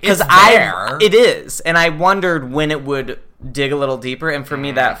 Right. Because it is. And I wondered when it would dig a little deeper, and for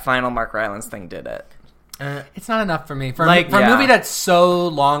me that final Mark Rylance thing did it. It's not enough for me. For a movie that's so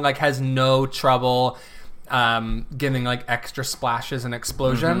long, like has no trouble giving like extra splashes and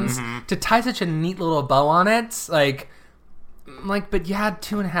explosions, to tie such a neat little bow on it, like but you had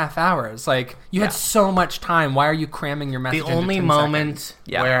 2.5 hours. Like you had so much time. Why are you cramming your message? The only moment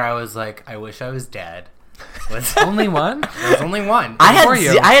where I was like, I wish I was dead. Was only one? There was only one. I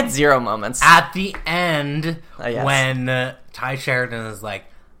had 0 moments at the end when Ty Sheridan is like,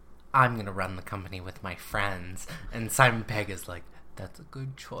 I'm gonna run the company with my friends, and Simon Pegg is like, that's a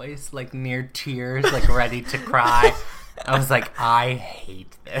good choice, like near tears, like ready to cry. I was like, I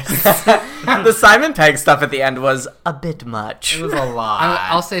hate this. The Simon Pegg stuff at the end was a bit much. It was a lot.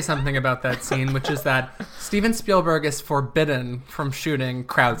 I'll say something about that scene, which is that Steven Spielberg is forbidden from shooting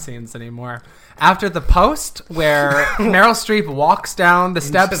crowd scenes anymore. After The Post, where Meryl Streep walks down the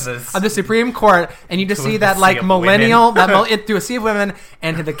steps of the Supreme Court, and you just see that like millennial, through a sea of women,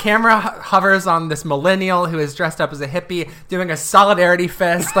 and the camera hovers on this millennial who is dressed up as a hippie, doing a solidarity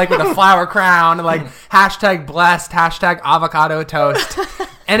fist, like with a flower crown, like #blessed, #avocado toast.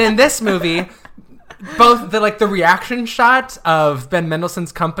 And in this movie, both the reaction shot of Ben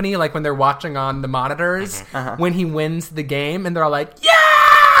Mendelsohn's company, like when they're watching on the monitors, when he wins the game, and they're all like, yeah!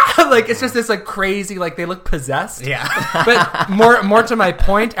 Like it's just this like crazy, like they look possessed. Yeah. But more to my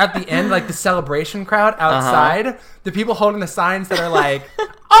point, at the end, like the celebration crowd outside, the people holding the signs that are like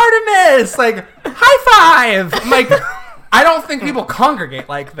Artemis, like high five. I'm like, I don't think people congregate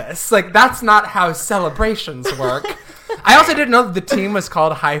like this. Like that's not how celebrations work. I also didn't know that the team was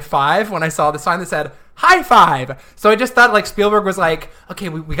called High Five when I saw the sign that said High Five. So I just thought like Spielberg was like, okay,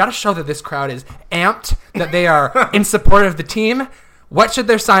 we got to show that this crowd is amped, that they are in support of the team. What should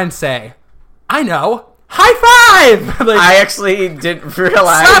their sign say? I know. High five! Like, I actually didn't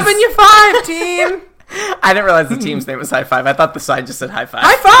realize. Slapping you 5, team! I didn't realize the team's name was High Five. I thought the sign just said High Five.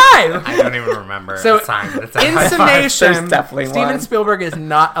 High five! I don't even remember so, the sign. That in summation, There's definitely Steven Spielberg is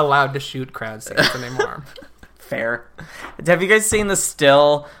not allowed to shoot crowd scenes anymore. Fair. Have you guys seen the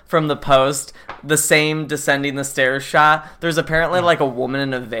still from The Post? The same descending the stairs shot. There's apparently like a woman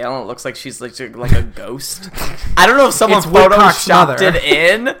in a veil, and it looks like she's like a ghost. I don't know if someone photoshopped it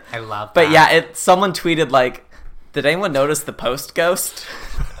in. I love that. But yeah, someone tweeted like, did anyone notice the Post ghost?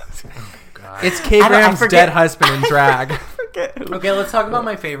 It's Kay Graham's dead husband in drag. Okay, let's talk about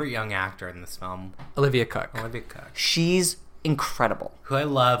my favorite young actor in this film. Olivia Cooke. She's incredible. Who I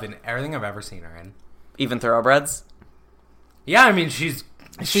love in everything I've ever seen her in. Even Thoroughbreds? Yeah, I mean, she's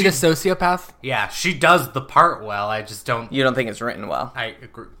the sociopath? Yeah, she does the part well. I just don't... You don't think it's written well? I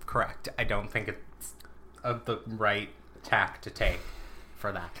agree, correct. I don't think it's the right tack to take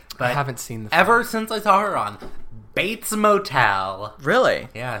for that. But I haven't seen the film. Ever since I saw her on Bates Motel. Really?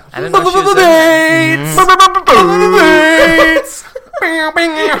 Yeah. I didn't know she was in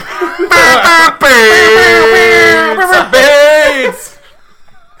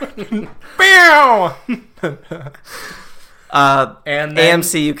and then,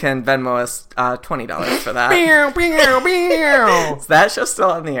 AMC, you can Venmo us $20 for that. Is that show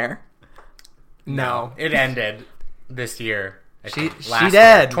still on the air? No. It ended this year. She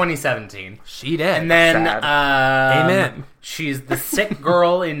did. 2017. She did. And then, amen. She's the sick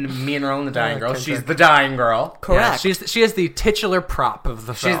girl in Me and Earl and the Dying Girl. She's the dying girl. Correct. Yeah, she is the titular prop of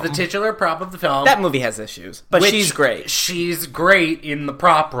the film. She's the titular prop of the film. That movie has issues, but she's great. She's great in the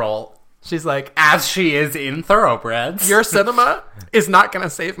prop role. She's like, as she is in Thoroughbreds. Your cinema is not going to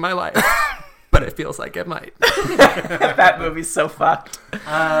save my life. But it feels like it might. That movie's so fucked.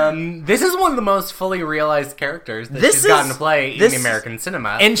 This is one of the most fully realized characters that she's gotten to play in American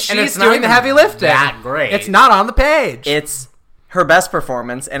cinema. And she's doing the heavy lifting. That great. It's not on the page. It's her best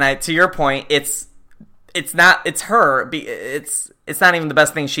performance, and to your point, it's not her. It's not even the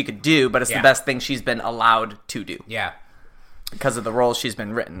best thing she could do, but it's the best thing she's been allowed to do. Yeah. Because of the role she's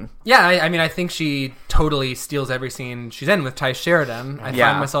been written. Yeah, I mean, I think she totally steals every scene she's in with Ty Sheridan. I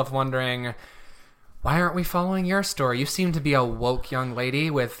find myself wondering, why aren't we following your story? You seem to be a woke young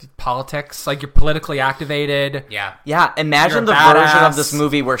lady with politics. Like, you're politically activated. Yeah. Yeah, imagine the version of this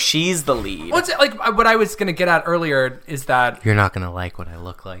movie where she's the lead. What's like what I was going to get at earlier is that you're not going to like what I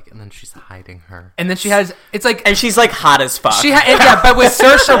look like, and then she's hiding her. And then she has, it's like... And she's like hot as fuck. But with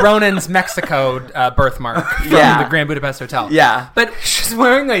Saoirse Ronan's Mexico birthmark from the Grand Budapest Hotel. Yeah. But she's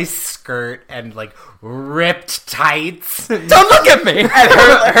wearing a skirt and like ripped tights. Don't look at me.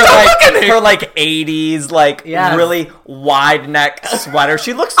 And her like 80s like really wide neck sweater.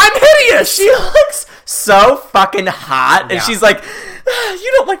 She looks I'm hideous. She looks so fucking hot. And she's like,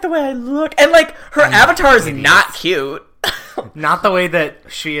 you don't like the way I look. And like her avatar is not cute. Not the way that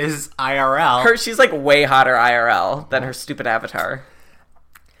she is IRL. She's like way hotter IRL than her stupid avatar.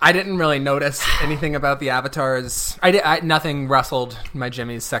 I didn't really notice anything about the avatars. Nothing rustled my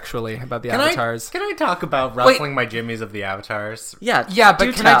jimmies sexually about the avatars. Can I talk about rustling my jimmies of the avatars? Yeah, but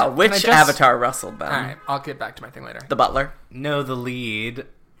which avatar rustled them? All right, I'll get back to my thing later. The butler? No, the lead.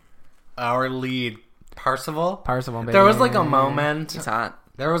 Our lead, Parzival. Parzival, baby. There was like a moment. He's hot.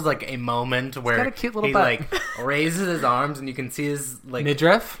 There was like a moment where got a cute little he butt. like raises his arms and you can see his like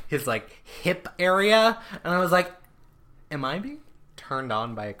midriff, his like hip area, and I was like, "Am I being turned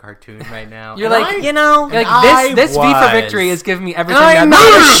on by a cartoon right now?" You're like, this V for Victory is giving me everything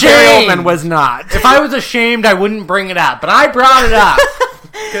that Gary Oldman was not. If I was ashamed, I wouldn't bring it up, but I brought it up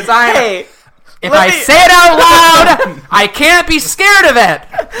because if I say it out loud, I can't be scared of it.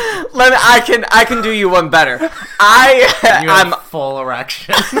 I can do you one better. I'm full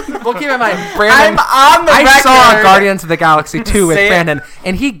erection. Well, keep in mind, Brandon. I'm on the record. I saw Guardians of the Galaxy 2 with Brandon,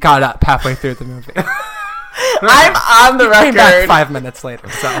 and he got up halfway through the movie. I'm on the record. Came back 5 minutes later,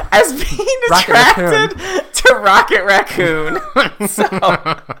 so as being attracted to Rocket Raccoon.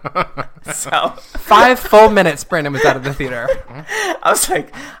 So 5 full minutes, Brandon was out of the theater. I was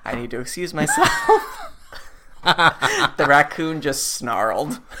like, I need to excuse myself. The raccoon just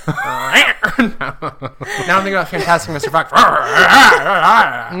snarled. Now I'm thinking about Fantastic Mr. Fox.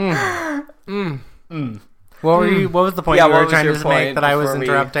 What was the point you were trying to make that I was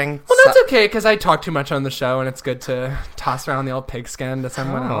interrupting? Well, that's okay, because I talk too much on the show, and it's good to toss around the old pigskin to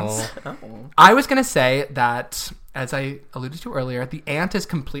someone else. I was going to say that, as I alluded to earlier, the ant is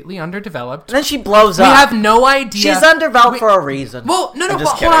completely underdeveloped. And then she blows up. We have no idea. She's underdeveloped for a reason. Well, no,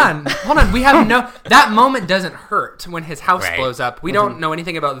 hold on. We have no... That moment doesn't hurt when his house blows up. We don't know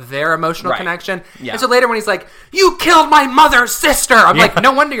anything about their emotional connection. Yeah. And so later when he's like, you killed my mother's sister! I'm like,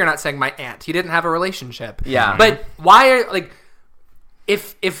 no wonder you're not saying my aunt. You didn't have a relationship. Yeah. But why... Like,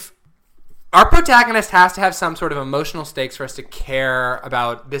 if our protagonist has to have some sort of emotional stakes for us to care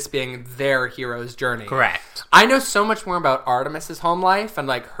about this being their hero's journey. Correct. I know so much more about Artemis's home life and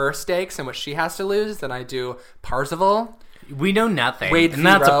like her stakes and what she has to lose than I do Parzival. We know nothing, Wade and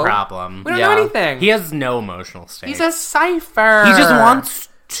that's a problem. We don't know anything. He has no emotional stakes. He's a cipher. He just wants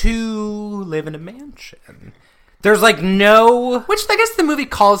to live in a mansion. There's like no... Which I guess the movie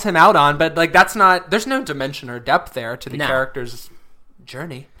calls him out on, but like that's not... There's no dimension or depth there to the character's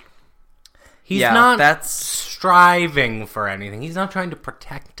journey. He's not striving for anything. He's not trying to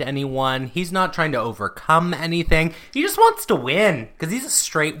protect anyone. He's not trying to overcome anything. He just wants to win because he's a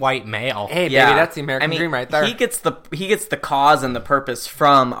straight white male. Hey, baby, that's the American dream right there. He gets the cause and the purpose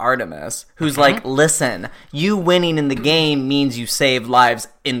from Artemis, who's like, listen, you winning in the game means you save lives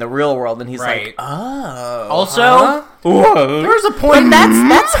in the real world, and he's like, oh. Also, there's a point. But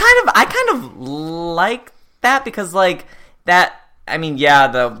that's I kind of like that because like that. I mean,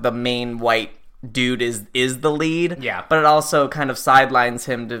 the main white dude is the lead. Yeah. But it also kind of sidelines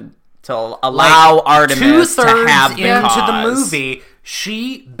him to allow Artemis to have the into cause. The movie,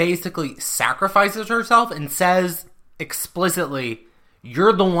 she basically sacrifices herself and says explicitly,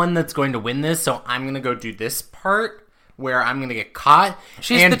 "You're the one that's going to win this, so I'm going to go do this part where I'm going to get caught."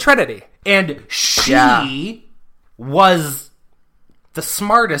 She's the Trinity. And she was the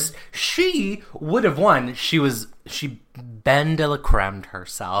smartest. She would have won. She Ben de la Creme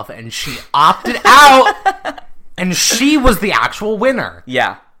herself, and she opted out, and she was the actual winner.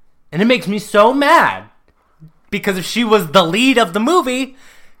 Yeah. And it makes me so mad, because if she was the lead of the movie,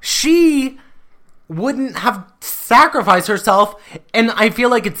 she wouldn't have sacrificed herself, and I feel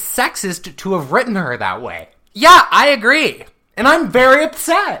like it's sexist to have written her that way. Yeah, I agree. And I'm very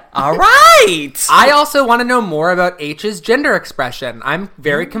upset. All right. I also want to know more about H's gender expression. I'm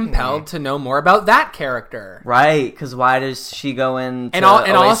very compelled to know more about that character. Right, because why does she go in? And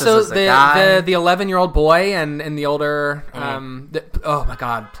also the 11-year-old boy and the older, oh my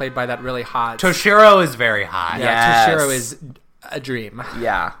god, played by that really hot Toshiro is very hot. Yeah, Toshiro is a dream.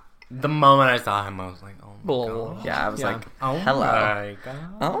 Yeah. The moment I saw him, I was like, oh my god. Yeah, I was like, oh hello. My god.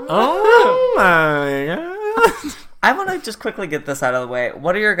 Oh my god. I want to just quickly get this out of the way.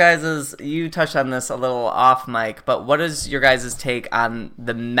 What are your guys', you touched on this a little off mic, but what is your guys' take on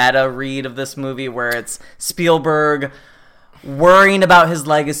the meta read of this movie where it's Spielberg worrying about his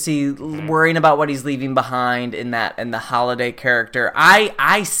legacy, worrying about what he's leaving behind in the holiday character?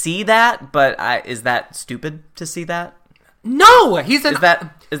 I see that, but is that stupid to see that? No, is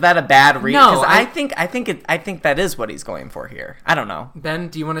that a bad read? No, I think that is what he's going for here. I don't know. Ben,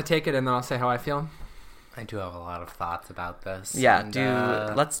 do you want to take it and then I'll say how I feel? I do have a lot of thoughts about this. Yeah,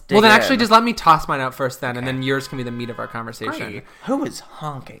 let's dig Well, then in. actually just let me toss mine out first then, and then yours can be the meat of our conversation. Great. Who is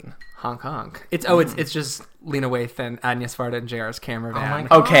honking? Honk. It's just Lena Waithe and Agnes Varda and JR's camera van.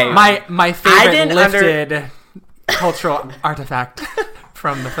 Okay. My favorite lifted cultural artifact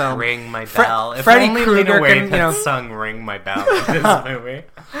from the film. Ring my bell. If Freddy only Krueger Lena Waithe can, had sung Ring My Bell in this movie.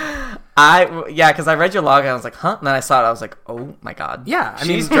 Because I read your log and I was like, huh? And then I saw it. I was like, oh my god. Yeah,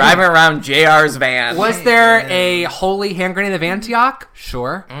 she's driving around JR's van. Was there a holy hand grenade of Antioch?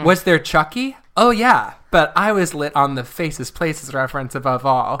 Sure. Was there Chucky? Oh yeah. But I was lit on the Faces Places reference above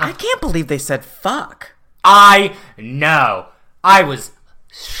all. I can't believe they said fuck. I know. I was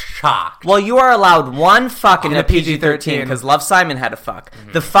shocked. Well, you are allowed one fuck in a PG-13 because Love, Simon had a fuck.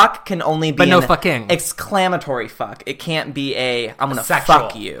 Mm-hmm. The fuck can only be but no fucking. Exclamatory fuck. It can't be I'm gonna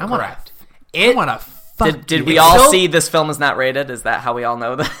fuck you. I want to fuck Did we all see this film is not rated? Is that how we all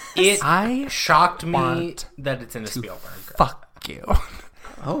know that? It shocked me that it's in a Spielberg. Fuck you.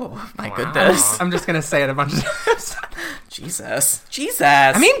 Oh, my goodness. I'm just going to say it a bunch of times. Jesus.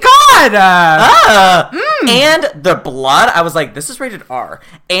 I mean, God! And the blood, I was like, this is rated R.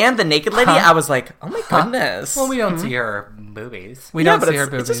 And the naked lady, I was like, oh my goodness. Well, we don't see her boobies. We don't see her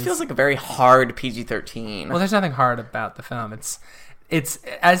boobies. It just feels like a very hard PG-13. Well, there's nothing hard about the film. It's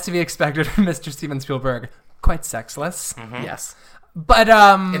as to be expected from Mr. Steven Spielberg, quite sexless. Mm-hmm. Yes. But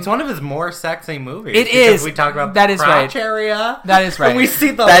it's one of his more sexy movies. It is. We talk about that the is crotch right. area. That is right. And we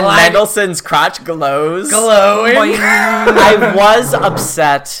see the Ben Mendelsohn's crotch glowing. I was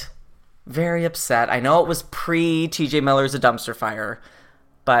upset. Very upset. I know it was pre-TJ Miller's A Dumpster Fire,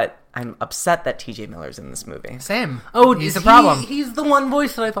 but I'm upset that TJ Miller's in this movie. Same. Oh, he's the problem. He's the one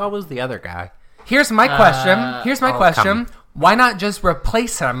voice that I thought was the other guy. Here's my question. Why not just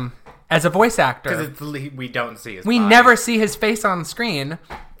replace him as a voice actor? Because we don't see his body. Never see his face on screen.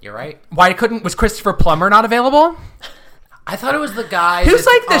 You're right. Was Christopher Plummer not available? I thought it was the guy who's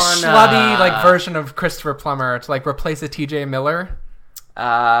like the schlubby version of Christopher Plummer to replace a TJ Miller.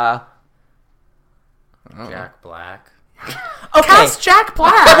 Jack Black. Okay. Cast Jack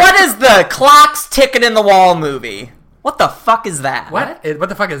Black. What is the clocks ticking in the wall movie? What the fuck is that? What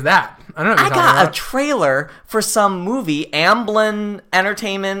the fuck is that? I don't know. What I got a trailer for some movie, Amblin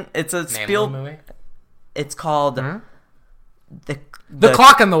Entertainment. It's a movie. It's called the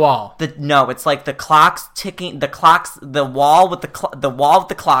Clock in the Wall. It's like the clocks ticking. The wall with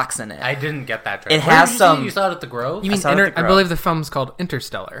the clocks in it. I didn't get that trailer. It has some. You saw it at the Grove. You mean I believe the film's called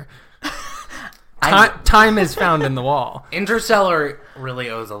Interstellar. Time is found in the wall. Interstellar really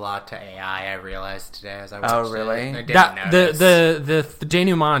owes a lot to AI. I realized today as I watched it. Oh, really? I didn't notice. The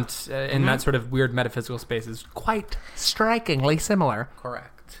denouement in that sort of weird metaphysical space is quite strikingly similar.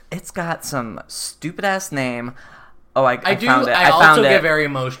 Correct. It's got some stupid ass name. Oh, I found it. I also get very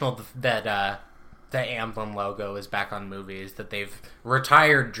emotional that the Amblin logo is back on movies. That they've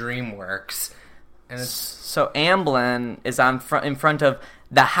retired DreamWorks. And so Amblin is in front of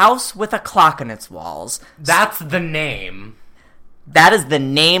The House with a Clock in Its Walls. That's the name. That is the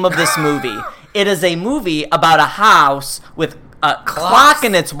name of this movie. It is a movie about a house with a clock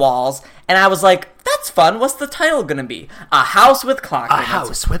in its walls, and I was like, that's fun. What's the title going to be? A House with Clock in Its Walls. A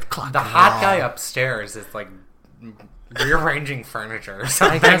House with Clock. The hot guy upstairs is rearranging furniture or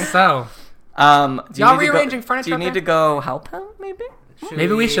something. I guess so. Y'all rearranging furniture? Do you need to go help him, maybe?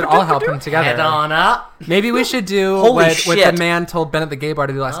 Maybe we should all help him together. Head on up. Maybe we should do what the man told Ben at the gay bar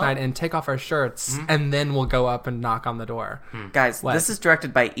to do last night and take off our shirts, and then we'll go up and knock on the door. Guys, this is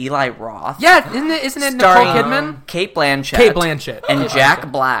directed by Eli Roth. Yeah, isn't it Nicole Kidman? Kate Blanchett. And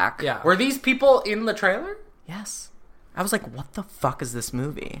Jack Black. Yeah. Were these people in the trailer? Yes. I was like, what the fuck is this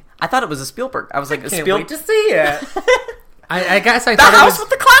movie? I thought it was a Spielberg. I was like, can't wait to see it. I guess I the thought house with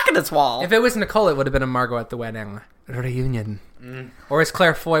the clock in its wall. If it was Nicole, it would have been a Margot at the Wedding reunion, or as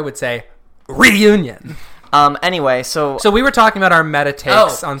Claire Foy would say, reunion. Anyway, so we were talking about our meta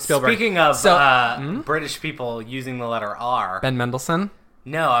takes on Spielberg. Speaking of British people using the letter R, Ben Mendelsohn.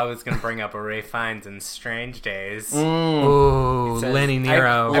 No, I was going to bring up Ralph Fiennes in Strange Days. Ooh, Lenny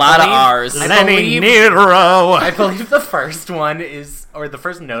Nero. A lot of R's. Lenny Nero. I believe the first one is, or the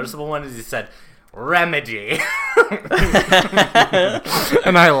first noticeable one is he said, remedy.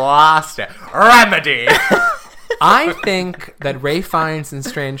 And I lost it. Remedy. I think that Ralph Fiennes in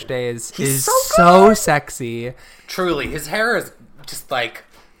Strange Days is so sexy. Truly, his hair is just like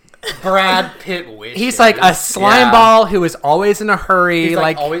Brad Pitt wishes. He's like a slime ball who is always in a hurry. He's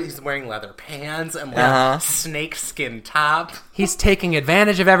like always he's wearing leather pants and like snake skin top. He's taking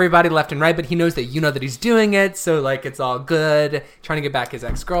advantage of everybody left and right, but he knows that you know that he's doing it, so like it's all good. Trying to get back his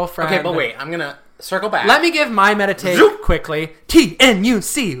ex-girlfriend. Okay, but wait, I'm gonna circle back. Let me give my meditate quickly.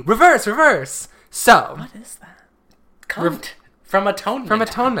 TNUC, reverse. So what is that? Cunt. From Atonement. From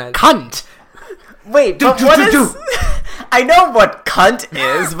Atonement. Cunt. Wait, but what is... I know what cunt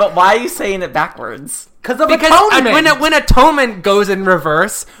is, but why are you saying it backwards? Because Atonement. When Atonement goes in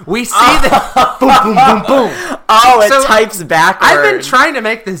reverse, we see that... boom, boom, boom, boom. Oh, it types backwards. I've been trying to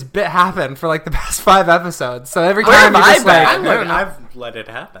make this bit happen for like the past 5 episodes, so every time you just like... I've let it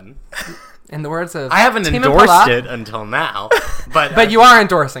happen. In the words of I haven't endorsed it until now, but you are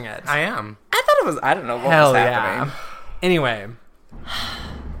endorsing it. I am. I thought it was... I don't know what was happening. Yeah. Anyway...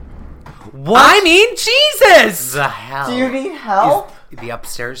 What? I mean, Jesus! The hell? Do you need help? Is the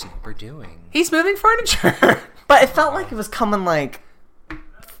upstairs neighbor doing? He's moving furniture. But it felt like it was coming like...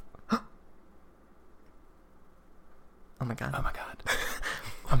 Oh my god. Oh my god.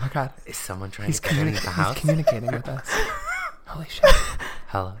 Oh my god. Is someone trying to get into the house? He's communicating with us. Holy shit.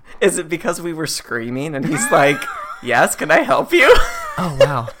 Hello. Is it because we were screaming and he's like, yes, can I help you? Oh,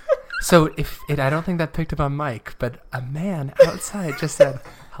 wow. So I don't think that picked up on Mike, but a man outside just said,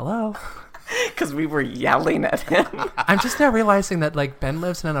 hello. Because we were yelling at him. I'm just now realizing that like Ben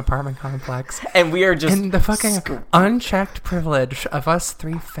lives in an apartment complex, and we are just in the fucking unchecked privilege of us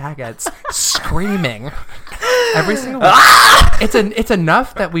 3 faggots screaming every single week. It's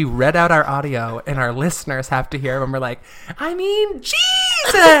enough that we read out our audio and our listeners have to hear when we're like, I mean,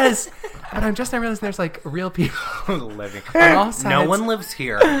 Jesus. But I'm just now realizing there's like real people living on all sides. No one lives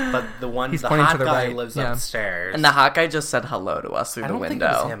here, but the hot guy lives upstairs, and the hot guy just said hello to us through the window. Think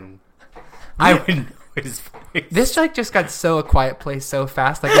it was him. I wouldn't know his voice. This like just got so A Quiet Place so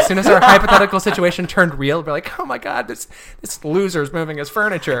fast. Like as soon as our hypothetical situation turned real, we're like, oh my god, this loser's moving his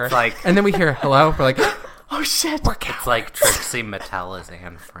furniture. It's like, and then we hear hello. We're like, oh shit. It's like Trixie Mattel as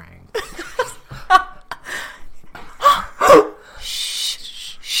Anne Frank.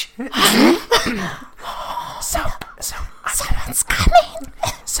 Someone's coming.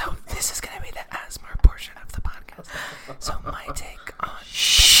 So this is gonna be the ASMR portion of the podcast. So my take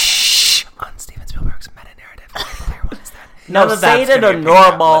on Steven Spielberg's meta-narrative. What is that? No, say it at a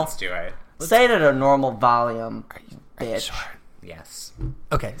normal. Let's do it. Say it at a normal volume, Are you bitch. sure? Yes.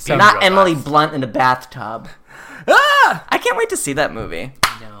 Okay, so not Emily Blunt in a bathtub. Ah! I can't wait to see that movie.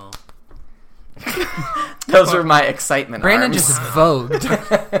 No. Those are my excitement Brandon arms. just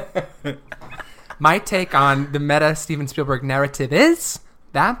vogued. My take on the meta Steven Spielberg narrative is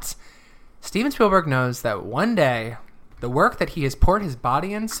that Steven Spielberg knows that one day the work that he has poured his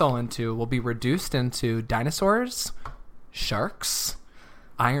body and soul into will be reduced into dinosaurs, sharks,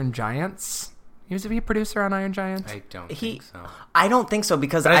 Iron Giants. Was he a producer on Iron Giants? I don't think so. I don't think so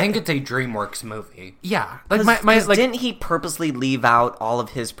because I think it's a DreamWorks movie. Yeah, like didn't he purposely leave out all of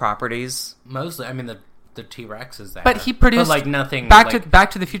his properties? Mostly, I mean the T-Rex is there, but he produced like nothing. Back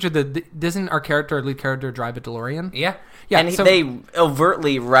to the Future. Doesn't our lead character drive a DeLorean? Yeah. And they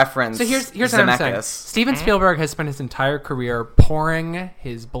overtly reference. So here's Zemeckis. what I'm saying. Steven Spielberg has spent his entire career pouring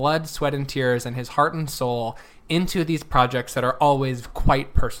his blood, sweat, and tears, and his heart and soul into these projects that are always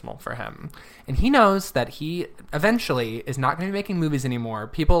quite personal for him. And he knows that he eventually is not going to be making movies anymore.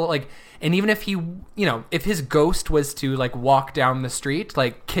 People like, and even if he, if his ghost was to like walk down the street,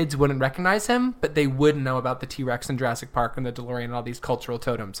 like kids wouldn't recognize him, but they would know about the T-Rex in Jurassic Park and the DeLorean and all these cultural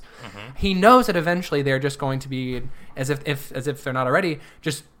totems. Mm-hmm. He knows that eventually they're just going to be, as if they're not already,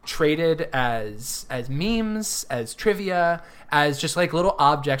 just traded as memes, as trivia, as just like little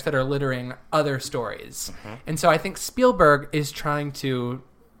objects that are littering other stories. And so I think Spielberg is trying to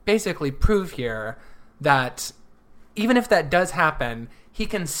basically prove here that even if that does happen, he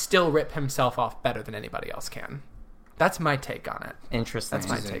can still rip himself off better than anybody else can. That's my take on it. Interesting. That's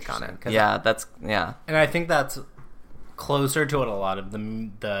my take on it. Yeah. And I think that's closer to what a lot of the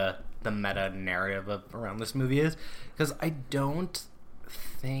meta narrative around this movie is, because I don't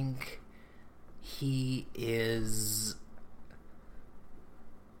think he is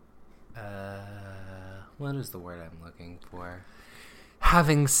what is the word I'm looking for?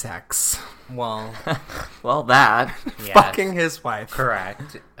 Having sex. Well, that. Yes. Fucking his wife.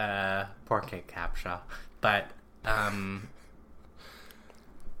 Correct. Poor Kate Capshaw. But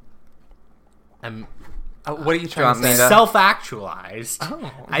what are you trying to say? Self-actualized.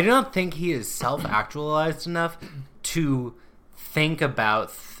 Oh. I don't think he is self-actualized enough to think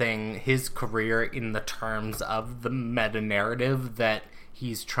about his career in the terms of the meta-narrative that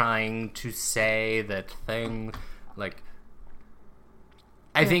he's trying to say, that thing. Like,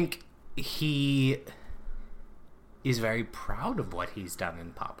 I think he is very proud of what he's done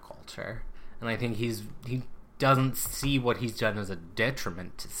in pop culture. And I think he doesn't see what he's done as a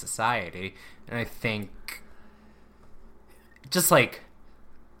detriment to society. And I think, just like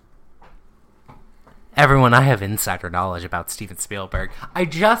everyone, I have insider knowledge about Steven Spielberg. I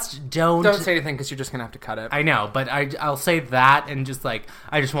just don't say anything because you're just gonna have to cut it. I know, but I'll say that, and just like,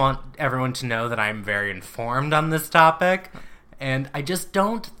 I just want everyone to know that I'm very informed on this topic, and I just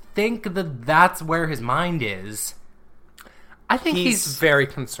don't think that that's where his mind is. I think he's very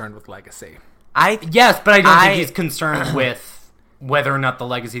concerned with legacy. Yes, but I don't think he's concerned with whether or not the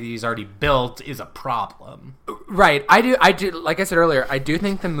legacy that he's already built is a problem. Right. I do. Like I said earlier, I do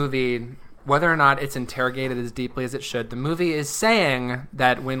think the movie, whether or not it's interrogated as deeply as it should, the movie is saying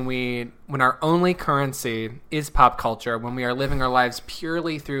that when our only currency is pop culture, when we are living our lives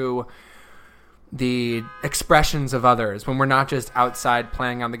purely through the expressions of others, when we're not just outside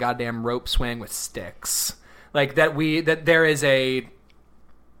playing on the goddamn rope swing with sticks, like that there is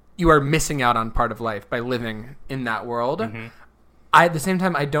you are missing out on part of life by living in that world. Mm-hmm. At the same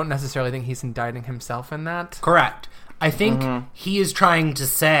time, I don't necessarily think he's indicting himself in that. Correct. I think he is trying to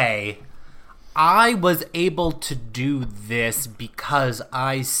say, I was able to do this because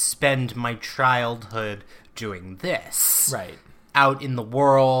I spend my childhood doing this. Right. Out in the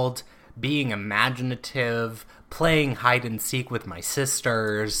world, being imaginative, playing hide and seek with my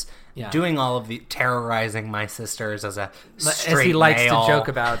sisters, doing all of the terrorizing my sisters as a straight as he likes male. to joke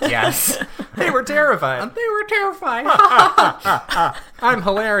about. Yes. They were terrified. I'm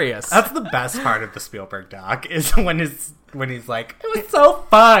hilarious. That's the best part of the Spielberg doc, is when he's like, it was so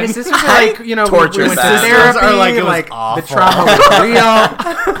fun. His sisters are like, we went to therapy, are like, it was awful. The trauma was real.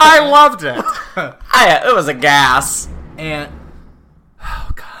 I loved it. It was a gas. And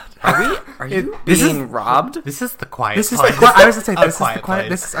oh god. Are you being robbed? This is the quiet place. I was going to say,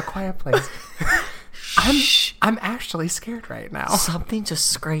 this is a quiet place. I'm actually scared right now. Something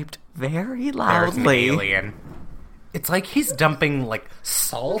just scraped very loudly. There's an alien. It's like he's dumping, like,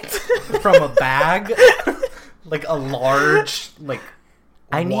 salt from a bag. Like a large, like,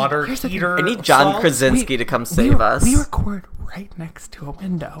 water heater. I need John Krasinski to come save us. We record right next to a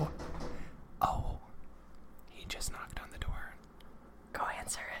window. Oh. He just knocked on the door. Go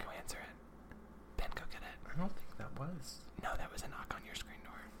answer it. Ben, go get it. I don't think that was. No, that was a knock on your screen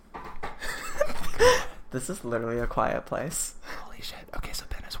door. This is literally a quiet place. Holy shit. Okay, so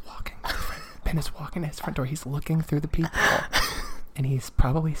Ben is walking to his front door. He's looking through the peephole. And he's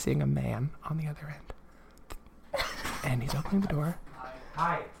probably seeing a man on the other end. And he's opening the door.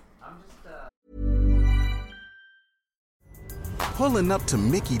 Hi. I'm just, Pulling up to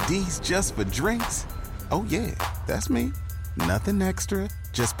Mickey D's just for drinks? Oh yeah, that's me. Nothing extra,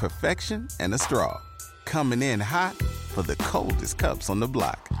 just perfection and a straw. Coming in hot for the coldest cups on the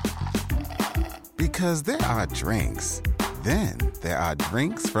block. Because there are drinks. Then there are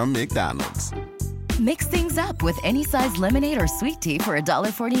drinks from McDonald's. Mix things up with any size lemonade or sweet tea for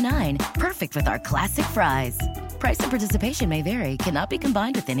 $1.49. Perfect with our classic fries. Price and participation may vary. Cannot be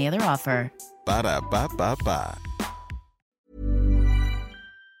combined with any other offer. Ba-da-ba-ba-ba.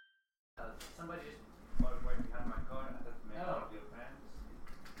 Somebody just parked right behind my car.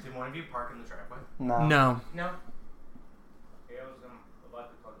 Did one of you park in the driveway? No. Okay, I was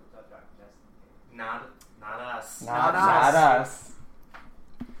about to call the tow truck just in case. Not us. Not us.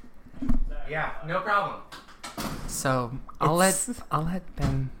 Yeah, no problem. So I'll let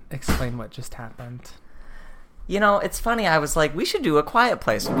Ben explain what just happened. You know, it's funny. I was like, we should do A Quiet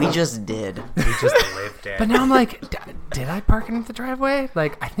Place. We just did. We just lived it. But now I'm like, Did I park in the driveway?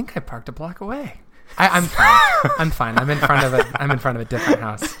 Like, I think I parked a block away. I'm fine. I'm fine. I'm in front of a different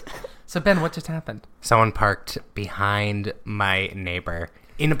house. So Ben, what just happened? Someone parked behind my neighbor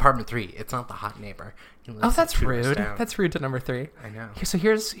in apartment 3. It's not the hot neighbor. Oh, that's rude. That's rude to number 3. I know. So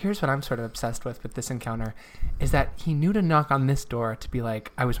here's what I'm sort of obsessed with this encounter, is that he knew to knock on this door to be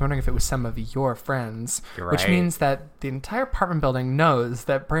like, I was wondering if it was some of your friends. You're right. Which means that the entire apartment building knows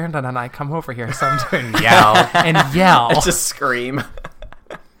that Brandon and I come over here sometimes and yell. Just scream.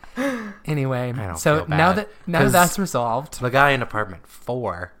 Anyway, so now that that's resolved, the guy in apartment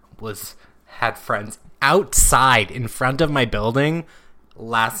 4 had friends outside in front of my building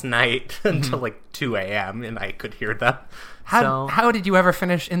last night until like 2 a.m. and I could hear them. How did you ever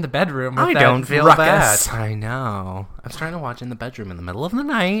finish in the bedroom with I that don't feel ruckus? bad. I know. I was trying to watch in the bedroom in the middle of the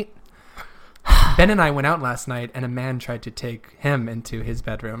night. Ben and I went out last night and a man tried to take him into his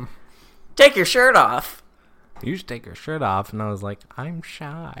bedroom. Take your shirt off. You should take your shirt off. And I was like, I'm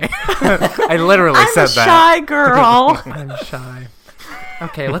shy. I literally said that. I'm a shy girl. I'm shy.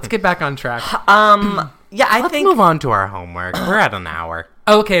 Okay, let's get back on track. Yeah, let's move on to our homework. We're at an hour.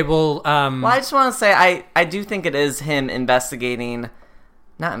 Okay, well, I just want to say I do think it is him investigating.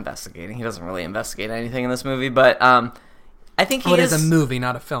 Not investigating. He doesn't really investigate anything in this movie, but I think he is a movie,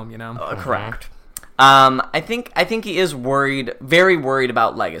 not a film, you know. Correct. I think he is very worried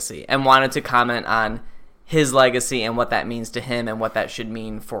about legacy, and wanted to comment on his legacy and what that means to him and what that should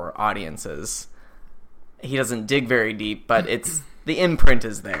mean for audiences. He doesn't dig very deep, but the imprint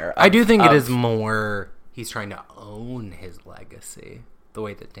is there. I do think it is more he's trying to own his legacy, the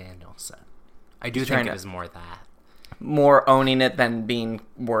way that Daniel said. I do think it is more that. More owning it than being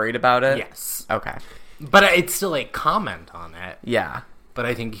worried about it? Yes. Okay. But it's still a comment on it. Yeah. But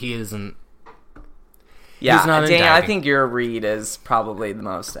I think he isn't. Yeah, Daniel, I think your read is probably the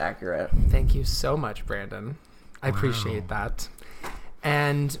most accurate. Thank you so much, Brandon. I appreciate that.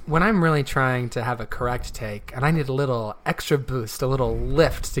 And when I'm really trying to have a correct take, and I need a little extra boost, a little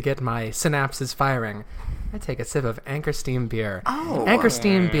lift to get my synapses firing, I take a sip of Anchor Steam beer. Oh. Anchor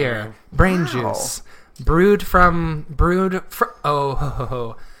Steam beer, brain juice, brewed from the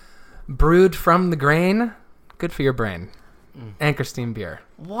grain. Good for your brain. Anchor Steam beer.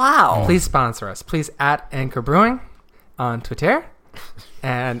 Wow. Please sponsor us. Please at Anchor Brewing on Twitter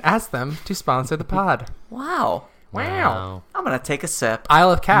and ask them to sponsor the pod. Wow. Wow. I'm going to take a sip.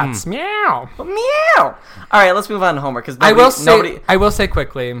 Isle of Cats. Meow. Meow. All right, let's move on to homework. I will say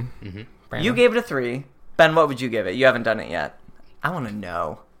quickly. Mm-hmm. You gave it a 3. Ben, what would you give it? You haven't done it yet. I want to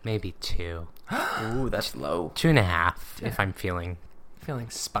know. Maybe 2. Ooh, that's low. 2.5 if I'm feeling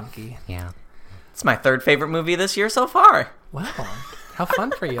spunky. Yeah. It's my 3rd favorite movie this year so far. Wow. How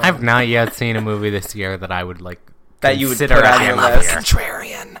fun for you. I've not yet seen a movie this year that I would like that you would put on your list.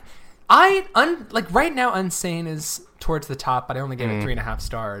 Contrarian. Right now, Unsane is towards the top, but I only gave it 3.5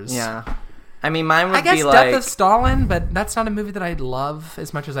 stars. Yeah. I mean, mine would be I guess Death of Stalin, but that's not a movie that I love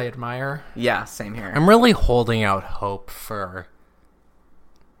as much as I admire. Yeah, same here. I'm really holding out hope for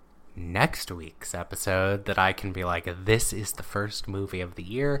next week's episode that I can be like, this is the first movie of the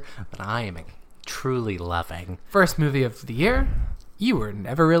year that I am truly loving. First movie of the year, You Were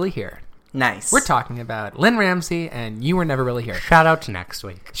Never Really Here. Nice. We're talking about Lynn Ramsey and You Were Never Really Here. Shout out to next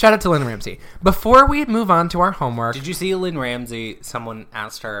week. Shout out to Lynn Ramsey. Before we move on to our homework... Did you see Lynn Ramsey? Someone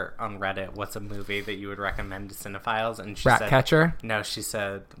asked her on Reddit, what's a movie that you would recommend to cinephiles? And she said... Ratcatcher? No, she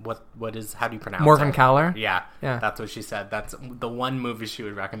said, what is... How do you pronounce Morgan it? Caller? Yeah. That's what she said. That's the one movie she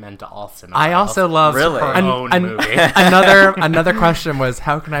would recommend to all cinephiles. I also love her own movie. Another question was,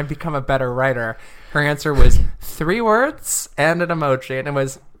 how can I become a better writer? Her answer was 3 words and an emoji, and it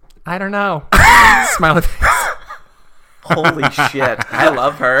was... I don't know. Smiley face. Holy shit. I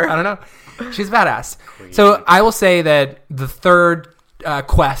love her. I don't know. She's badass. Queen. So I will say that the third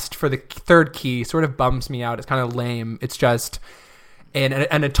quest for the third key sort of bums me out. It's kind of lame. It's just an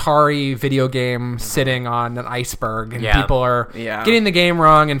Atari video game sitting on an iceberg, and people are getting the game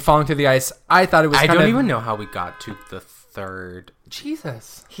wrong and falling through the ice. I thought it was I don't even know how we got to the third.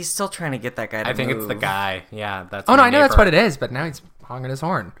 Jesus. He's still trying to get that guy to I think move. It's the guy. Yeah. That's. Oh, no, I know that's what it is, but now he's honking his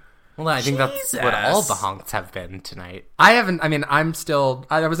horn. Well, I think that's what all the honks have been tonight. I'm still...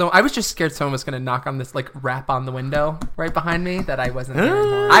 I was just scared someone was going to knock on this, rap on the window right behind me that I wasn't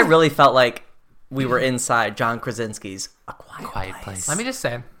hearing. I really felt like we were inside John Krasinski's A Quiet Place. Let me just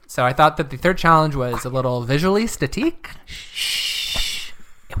say. So I thought that the third challenge was a little visually statique. Shh.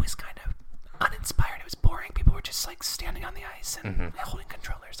 It was kind of uninspired. It was boring. People were just, standing on the ice and holding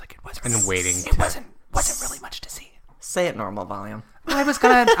controllers. It wasn't... And waiting. It wasn't really much to see. Say it normal volume. I was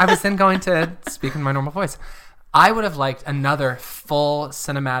then going to speak in my normal voice. I would have liked another full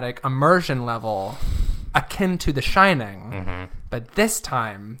cinematic immersion level akin to The Shining, but this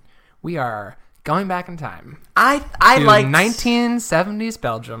time we are going back in time. I to like 1970s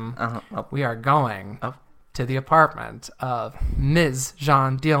Belgium. We are going to the apartment of Ms.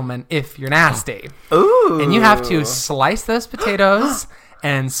 Jean Dielman, if you're nasty. Ooh. And you have to slice those potatoes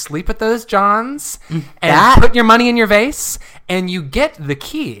and sleep with those Johns and put your money in your vase, and you get the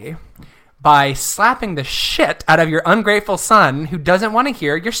key by slapping the shit out of your ungrateful son who doesn't want to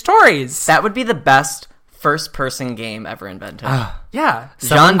hear your stories. That would be the best first-person game ever invented. Yeah.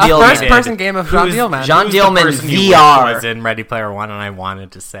 Jean a Dielman. first-person game of Jean Dielman. Jean Dielman VR was in Ready Player One, and I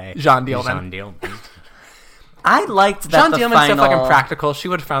wanted to say Jean Dielman. I liked that Jean Dielman's so fucking practical. She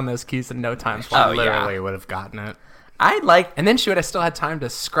would have found those keys in no time. She literally would have gotten it. And then she would have still had time to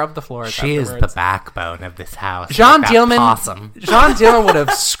scrub the floors. She is the backbone of this house. Jean Dielman would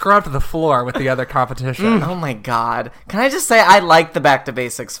have scrubbed the floor with the other competition. Oh my god! Can I just say I like the back to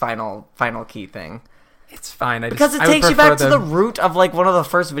basics final key thing? It's fine because it takes you back to the root of like one of the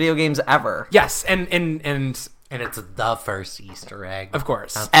first video games ever. Yes, and it's the first Easter egg, of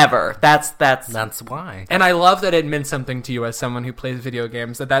course, ever. That's why. And I love that it meant something to you as someone who plays video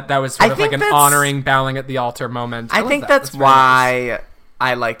games. That was sort of like an honoring, bowing at the altar moment. I think that's why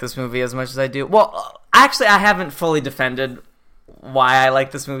I like this movie as much as I do. Well, actually, I haven't fully defended why I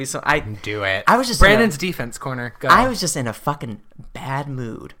like this movie. So I do it. I was just Brandon's defense corner. Go. I was just in a fucking bad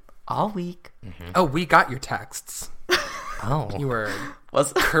mood all week. Oh, we got your texts. Oh, you were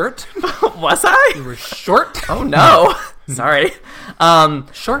Kurt? Was I? You were short? Oh no. Sorry.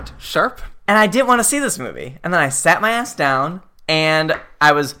 Short, sharp. And I didn't want to see this movie. And then I sat my ass down and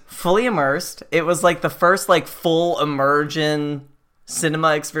I was fully immersed. It was like the first like full immersion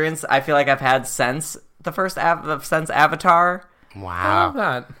cinema experience I feel like I've had since the first since Avatar. Wow. I love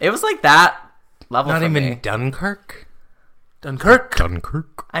that. It was like that level. Not for even me. Dunkirk.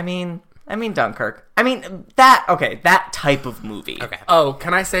 I mean Dunkirk. I mean that type of movie. Okay. Oh,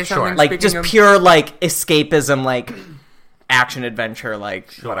 can I say something? Like just pure like escapism, like action adventure,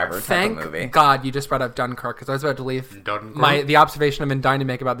 like whatever type of movie. Thank God you just brought up Dunkirk because I was about to leave the observation I've been dying to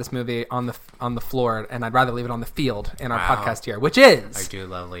make about this movie on the floor, and I'd rather leave it on the field in our podcast here, which is I do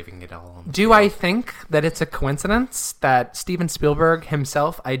love leaving it all on the field. Do I think that it's a coincidence that Steven Spielberg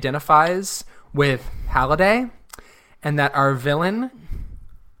himself identifies with Halliday, and that our villain,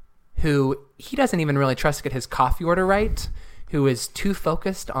 who he doesn't even really trust to get his coffee order right, who is too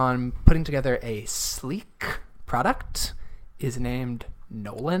focused on putting together a sleek product, is named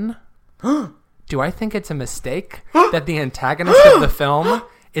Nolan? Do I think it's a mistake that the antagonist of the film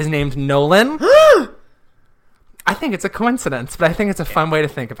is named Nolan? I think it's a coincidence, but I think it's a fun way to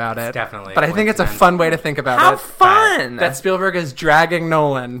think about it. It's definitely. But I think it's a fun way to think about it. How fun! That Spielberg is dragging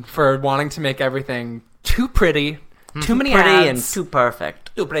Nolan for wanting to make everything too pretty, too many ads, and too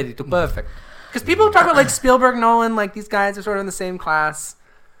perfect. Too pretty, too perfect. Because people talk about like Spielberg, Nolan, like these guys are sort of in the same class.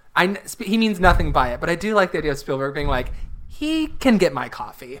 He means nothing by it, but I do like the idea of Spielberg being like, he can get my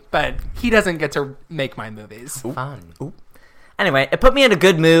coffee, but he doesn't get to make my movies. Fun. Ooh. Anyway, it put me in a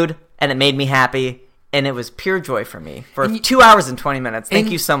good mood, and it made me happy, and it was pure joy for me for 2 hours and 20 minutes.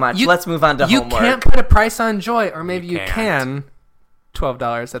 Thank you so much. Let's move on to homework. You can't put a price on joy, or maybe you can.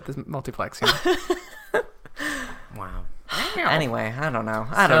 $12 at the multiplex here. Wow. Anyway, I don't know.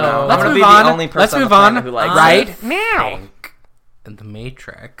 Let's move be on. The only person Let's on the move on planet who likes right it. now. The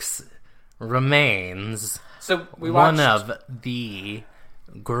Matrix remains one of the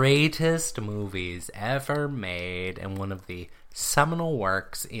greatest movies ever made and one of the seminal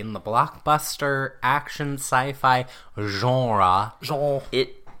works in the blockbuster action sci-fi genre.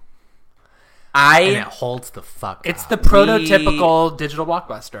 And it holds the fuck It's up. the prototypical digital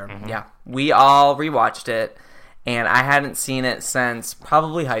blockbuster. Mm-hmm. Yeah. We all rewatched it, and I hadn't seen it since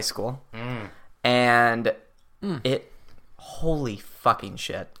probably high school. And it, holy fucking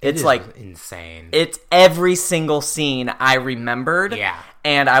shit. It's like insane. It's every single scene I remembered. Yeah.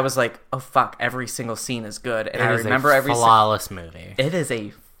 And I was like, oh fuck, every single scene is good. And I remember every flawless movie. It is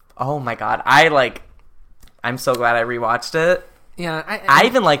oh my god. I'm so glad I rewatched it. Yeah. I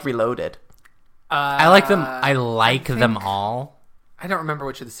even like Reloaded. I like them. I like them all. I don't remember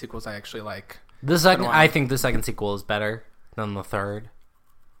which of the sequels I actually like. I think the second sequel is better than the third.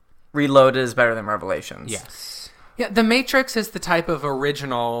 Reloaded is better than Revelations. Yes. Yeah, The Matrix is the type of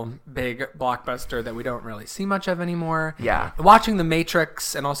original big blockbuster that we don't really see much of anymore. Yeah. Watching The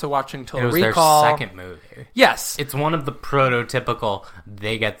Matrix and also watching Total Recall. It was their second movie. Yes. It's one of the prototypical,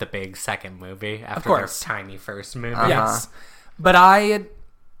 they get the big second movie after their tiny first movie. Yes. But I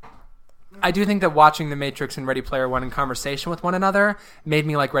do think that watching The Matrix and Ready Player One in conversation with one another made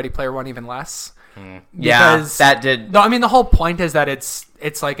me like Ready Player One even less. Yeah, that did. I mean, the whole point is that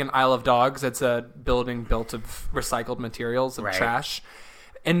it's like an Isle of Dogs. It's a building built of recycled materials and trash.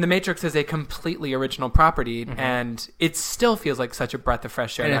 And The Matrix is a completely original property, and it still feels like such a breath of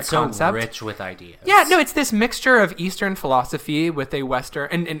fresh air. And that it's concept. So rich with ideas. Yeah, no, it's this mixture of Eastern philosophy with a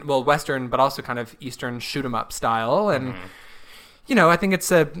Western, and Western, but also kind of Eastern shoot 'em up style, and I think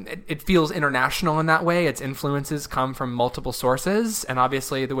it feels international in that way. Its influences come from multiple sources, and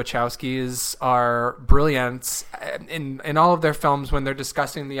obviously the Wachowskis are brilliant in all of their films when they're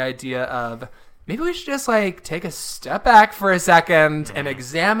discussing the idea of, maybe we should just take a step back for a second and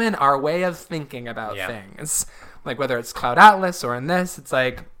examine our way of thinking about things. Like whether it's Cloud Atlas or in this, it's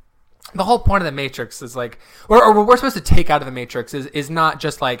like the whole point of the Matrix is or what we're supposed to take out of the Matrix is not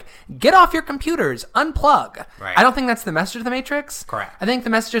just get off your computers, unplug. Right. I don't think that's the message of the Matrix. Correct. I think the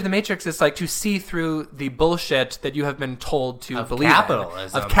message of the Matrix is to see through the bullshit that you have been told to believe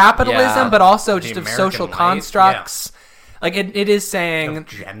capitalism. Of capitalism, but also The just of American social life. constructs. It is saying Of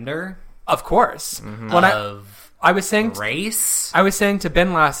gender. Of course. When I was saying race. I was saying to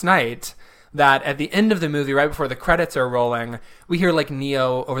Ben last night that at the end of the movie, right before the credits are rolling, we hear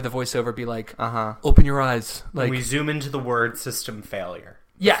Neo over the voiceover be like, "Open your eyes." We zoom into the word "system failure."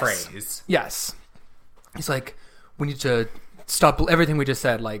 Yes. Phrase. Yes. He's like, "We need to stop everything we just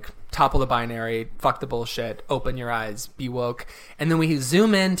said. Topple the binary, fuck the bullshit, open your eyes, be woke." And then we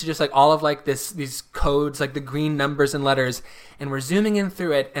zoom in to just all of these codes, the green numbers and letters, and we're zooming in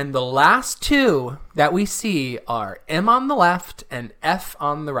through it, and the last two that we see are M on the left and F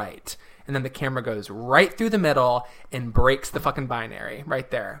on the right. And then the camera goes right through the middle and breaks the fucking binary right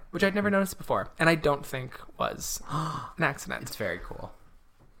there, which I'd never noticed before, and I don't think was an accident. It's very cool.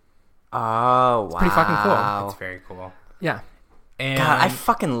 Oh, wow. It's pretty fucking cool. It's very cool. Yeah. And God, I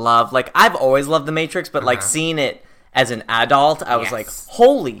fucking love, I've always loved The Matrix, but seeing it as an adult, I was like,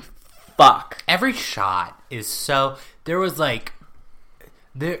 holy fuck. Every shot is so, there was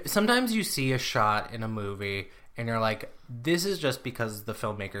sometimes you see a shot in a movie and you're like, this is just because the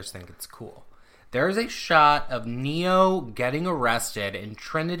filmmakers think it's cool. There is a shot of Neo getting arrested and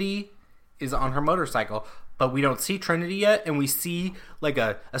Trinity is on her motorcycle, but we don't see Trinity yet, and we see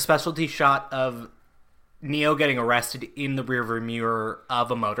a specialty shot of Neo getting arrested in the rearview mirror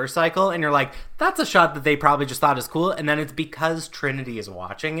of a motorcycle, and you're like, that's a shot that they probably just thought is cool, and then it's because Trinity is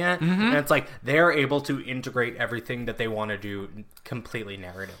watching it, and it's they're able to integrate everything that they want to do completely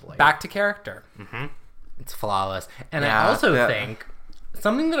narratively. Back to character. It's flawless. And I also think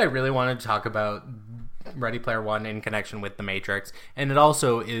something that I really wanted to talk about Ready Player One in connection with The Matrix, and it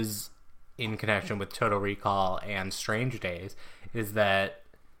also is in connection with Total Recall and Strange Days, is that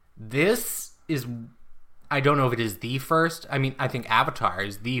this is, I don't know if it is the first, I mean, I think Avatar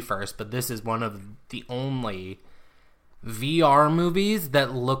is the first, but this is one of the only VR movies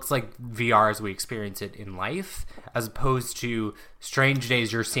that looks like VR as we experience it in life, as opposed to Strange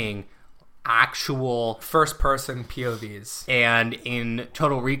Days, you're seeing actual first-person POVs. And in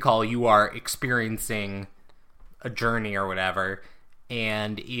Total Recall, you are experiencing a journey or whatever.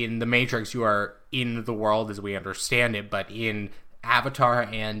 And in The Matrix, you are in the world as we understand it. But in Avatar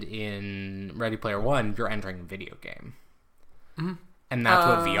and in Ready Player One, you're entering a video game. And that's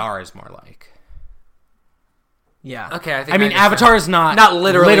what VR is more like. Yeah. Okay, I mean, Avatar is not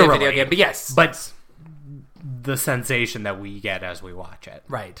literally a video game, but yes. But the sensation that we get as we watch it.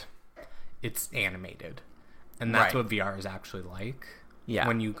 Right. It's animated. And that's what VR is actually like. Yeah.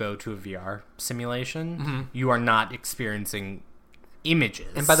 When you go to a VR simulation, you are not experiencing images.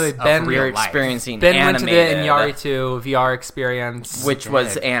 And by the way, Ben, you're experiencing Ben animated. went to the Iñárritu VR experience, which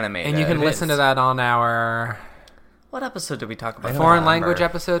was animated. And you can listen to that on our... What episode did we talk about? Foreign language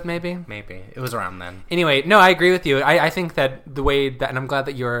episode, maybe? Maybe. It was around then. Anyway, no, I agree with you. I think that the way that, and I'm glad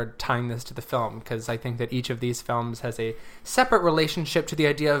that you're tying this to the film, because I think that each of these films has a separate relationship to the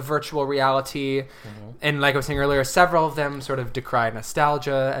idea of virtual reality. And like I was saying earlier, several of them sort of decry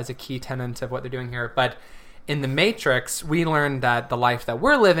nostalgia as a key tenet of what they're doing here. But in The Matrix, we learned that the life that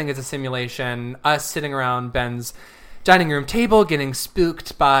we're living is a simulation. Us sitting around Ben's dining room table getting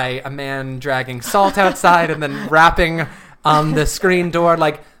spooked by a man dragging salt outside and then rapping on the screen door.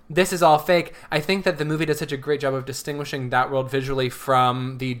 This is all fake. I think that the movie does such a great job of distinguishing that world visually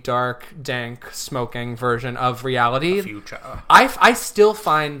from the dark, dank, smoking version of reality. The future. I still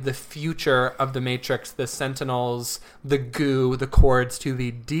find the future of The Matrix, the Sentinels, the goo, the cords to be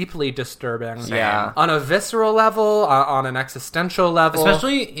deeply disturbing. Yeah. On a visceral level, on an existential level.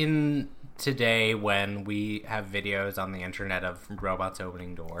 Especially in today when we have videos on the internet of robots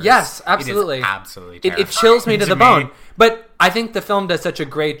opening doors. Yes, absolutely. It is absolutely terrifying. It chills me to the bone. But I think the film does such a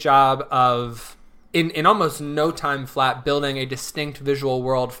great job of in almost no time flat building a distinct visual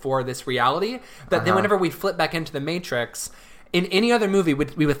world for this reality that then whenever we flip back into the Matrix, in any other movie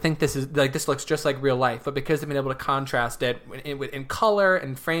we would think this looks just like real life, but because they've been able to contrast it in color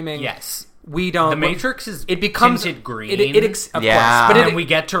and framing, yes, we don't. The Matrix is becomes tinted green. Of course, but then we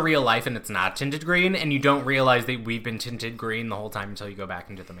get to real life and it's not tinted green, and you don't realize that we've been tinted green the whole time until you go back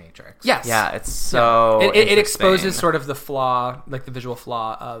into the Matrix. Yes, yeah, it's so. It exposes sort of the flaw, like the visual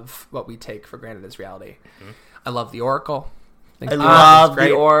flaw of what we take for granted as reality. Mm-hmm. I love the Oracle. I love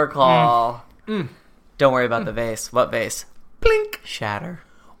the Oracle. Don't worry about the vase. What vase? Blink. Shatter.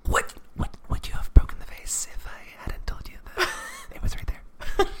 Would you have broken the vase if I hadn't told you that it was right there?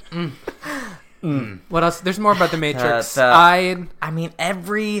 What else? There's more about the Matrix. The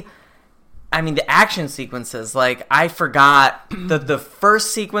action sequences. Like, I forgot the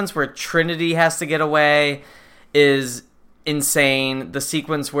first sequence where Trinity has to get away is insane. The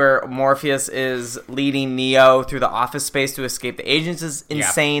sequence where Morpheus is leading Neo through the office space to escape the agents is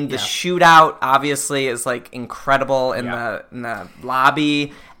insane. The shootout obviously is like incredible in the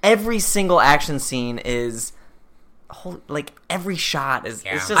lobby. Every single action scene is like every shot is.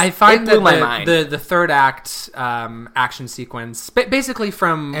 It's just, I find it blew my mind. The third act action sequence, basically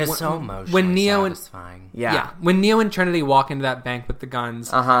from it's so emotionally when Neo satisfying. When Neo and Trinity walk into that bank with the guns,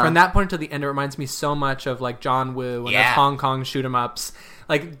 from that point to the end, it reminds me so much of like John Woo and of Hong Kong shoot 'em ups.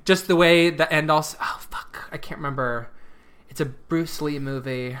 Like just the way the end also. Oh fuck, I can't remember. It's a Bruce Lee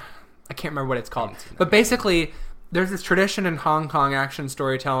movie. I can't remember what it's called, but basically. There's this tradition in Hong Kong action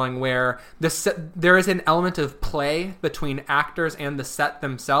storytelling where there is an element of play between actors and the set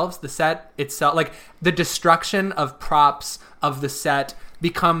themselves. The set itself, like the destruction of props of the set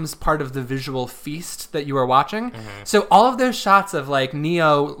becomes part of the visual feast that you are watching. So all of those shots of like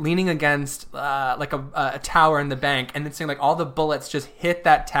Neo leaning against like a tower in the bank and then seeing like all the bullets just hit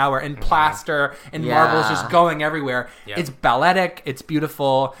that tower and plaster and marbles just going everywhere. It's balletic. It's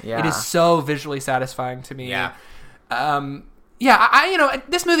beautiful. It is so visually satisfying to me.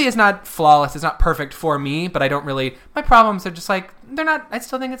 This movie is not flawless. It's not perfect for me, but I don't really. My problems are just like they're not. I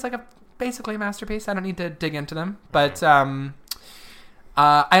still think it's like basically a masterpiece. I don't need to dig into them, but I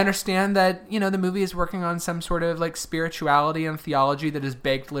understand that the movie is working on some sort of like spirituality and theology that is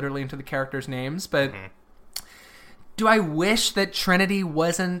baked literally into the characters' names. But do I wish that Trinity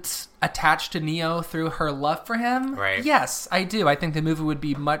wasn't attached to Neo through her love for him? Right. Yes, I do. I think the movie would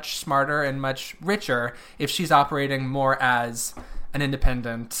be much smarter and much richer if she's operating more as an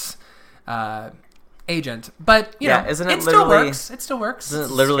independent agent. But, isn't it still works. It still works.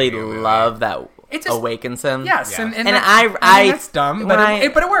 Doesn't it literally love that awakens him? Yes. Yeah. And that's dumb, but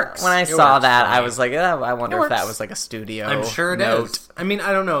it works. When I saw that, I was like, I wonder if that was like a studio I'm sure it note. is. I mean,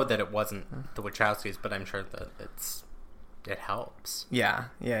 I don't know that it wasn't the Wachowskis, but I'm sure that it helps. Yeah.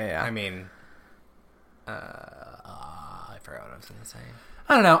 I mean, I forgot what I was going to say.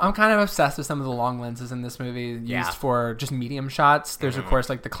 I don't know. I'm kind of obsessed with some of the long lenses in this movie used for just medium shots. There's, of course,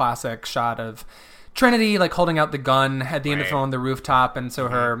 like the classic shot of Trinity like holding out the gun at the end of the film on the rooftop, and so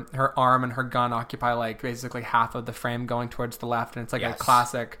her arm and her gun occupy like basically half of the frame going towards the left, and it's like a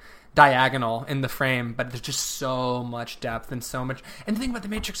classic diagonal in the frame, but there's just so much depth and so much. And the thing about the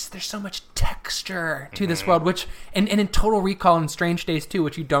Matrix is there's so much texture to this world, which and in Total Recall and Strange Days 2,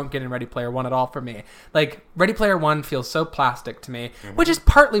 which you don't get in Ready Player One at all for me. Like Ready Player One feels so plastic to me, which is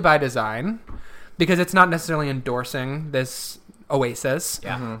partly by design because it's not necessarily endorsing this oasis.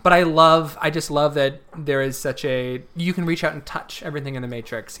 But I just love that there is such you can reach out and touch everything in the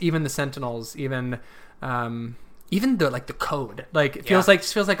Matrix, even the Sentinels, even the like the code, like it feels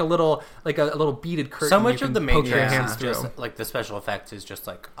like a little beaded curtain. So much of the Matrix is just like the special effects is just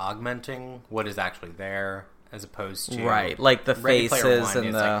like augmenting what is actually there, as opposed to like the faces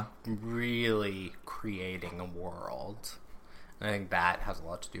and like really creating a world. And I think that has a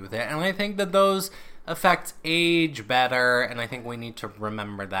lot to do with it, and I think that those effects age better, and I think we need to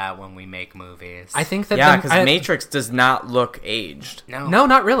remember that when we make movies. I think that because Matrix does not look aged. No,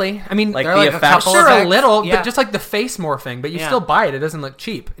 not really. I mean, like the effects, a little, but just like the face morphing. But you still buy it. It doesn't look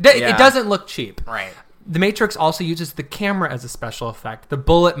cheap. It doesn't look cheap. Right. The Matrix also uses the camera as a special effect, the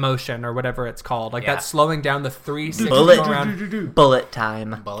bullet motion or whatever it's called, like that slowing down the 360 around. Bullet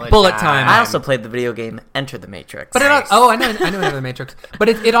time. Bullet time. I also played the video game Enter the Matrix. But I know Enter the Matrix. But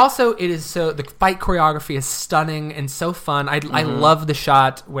it is so the fight choreography is stunning and so fun. I love the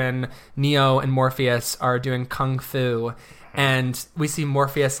shot when Neo and Morpheus are doing kung fu, and we see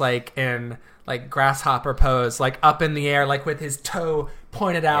Morpheus like in like grasshopper pose, like up in the air, like with his toe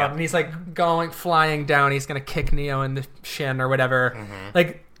pointed out, and he's like flying down. He's gonna kick Neo in the shin or whatever.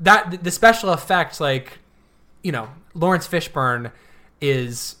 Like that, the special effects, like Lawrence Fishburne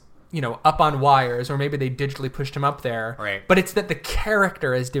is up on wires, or maybe they digitally pushed him up there. Right. But it's that the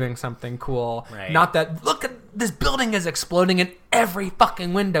character is doing something cool, right. Not that, look at this building is exploding and every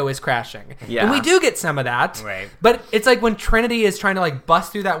fucking window is crashing. Yeah. And we do get some of that. Right. But it's like when Trinity is trying to like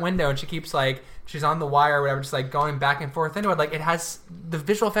bust through that window and she keeps like, she's on the wire or whatever, just like going back and forth into it. Like it has, the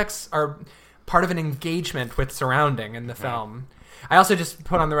visual effects are part of an engagement with surrounding in the film. I also just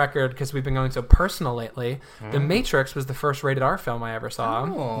put on the record, because we've been going so personal lately, The Matrix was the first rated R film I ever saw.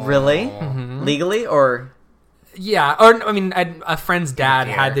 Oh. Really? Mm-hmm. Legally or? Yeah, or I mean, a friend's dad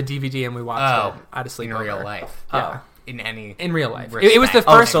had the DVD and we watched it out of sleep. In real life. Yeah. In real life. It was the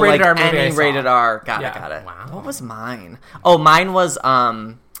first so rated like R movie any rated R. Got it. Wow. What was mine? Oh, mine was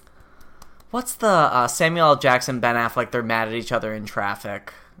what's the Samuel L. Jackson, Ben Affleck? They're mad at each other in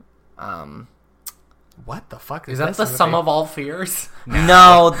traffic. What the fuck is that? The Sum of All Fears?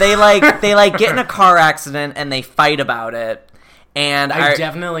 No, they get in a car accident and they fight about it. And I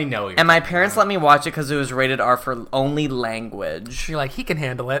definitely know you. And my parents let me watch it because it was rated R for only language. You're like, he can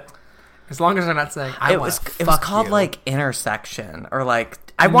handle it. As long as they're not saying, it was called like Intersection, or like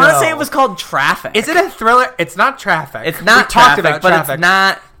I want to say it was called Traffic. Is it a thriller? It's not Traffic. It's not Traffic, but Traffic. It's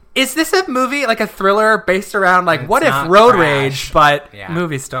not. Is this a movie, like a thriller based around like what if road rage, but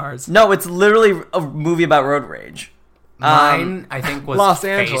movie stars? No, it's literally a movie about road rage. Mine, I think, was Los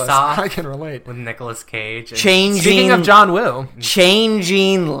Angeles. Face Off. I can relate. With Nicolas Cage. Speaking of John Woo.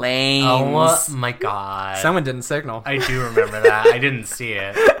 Changing Lanes. Oh my god. Someone didn't signal. I do remember that. I didn't see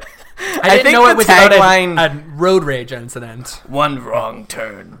it. I didn't know it was about a road rage incident. One wrong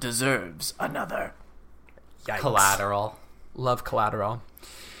turn deserves another. Yikes. Collateral. Love Collateral.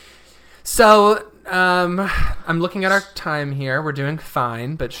 So, I'm looking at our time here. We're doing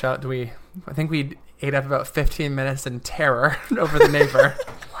fine, but I think we ate up about 15 minutes in terror over The Neighbor.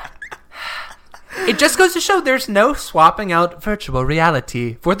 It just goes to show there's no swapping out virtual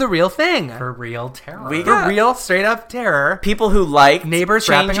reality for the real thing. For real terror. For real straight up terror. People who like Neighbors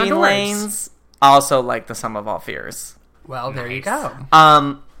Changing Lanes also like The Sum of All Fears. Well, there you go.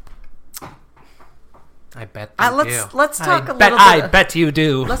 I bet they do. Let's talk a little bit. I bet you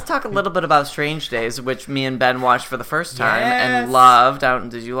do. Let's talk a little bit about Strange Days, which me and Ben watched for the first time and loved.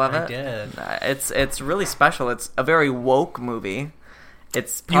 Did you love it? I did. It's really special. It's a very woke movie.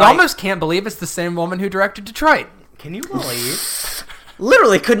 You almost can't believe it's the same woman who directed Detroit. Can you believe?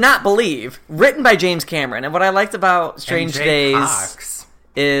 Literally could not believe. Written by James Cameron. And what I liked about Strange Days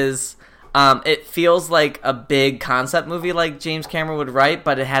is it feels like a big concept movie like James Cameron would write,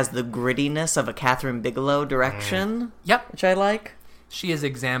 but it has the grittiness of a Catherine Bigelow direction. Yep. Which I like. She is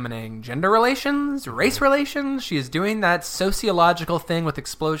examining gender relations, race relations. She is doing that sociological thing with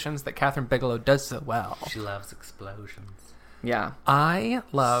explosions that Catherine Bigelow does so well. She loves explosions. Yeah. I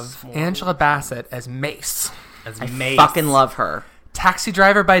love Angela Bassett as Mace. I fucking love her. Taxi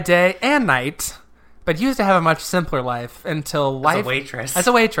driver by day and night, but used to have a much simpler life until life... As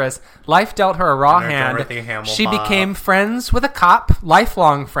a waitress. Life dealt her a raw hand. She became friends with a cop,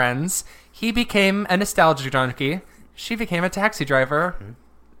 lifelong friends. He became a nostalgia junkie. She became a taxi driver. Mm-hmm.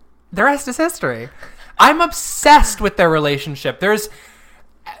 The rest is history. I'm obsessed with their relationship.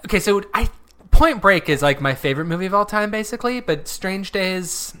 Okay, so Point Break is like my favorite movie of all time, basically, but Strange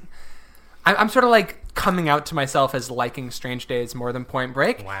Days... I'm sort of like coming out to myself as liking Strange Days more than Point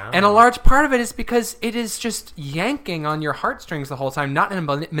Break. Wow. And a large part of it is because it is just yanking on your heartstrings the whole time, not in a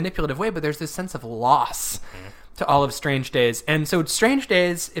manipulative way, but there's this sense of loss to all of Strange Days. And so Strange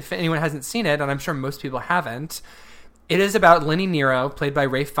Days, if anyone hasn't seen it, and I'm sure most people haven't, it is about Lenny Nero, played by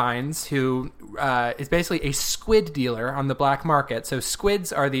Ralph Fiennes, who is basically a squid dealer on the black market. So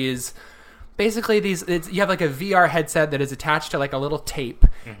squids are these... Basically, you have like a VR headset that is attached to like a little tape,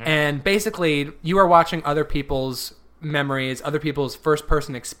 and basically you are watching other people's memories, other people's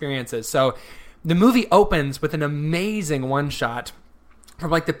first-person experiences. So the movie opens with an amazing one-shot from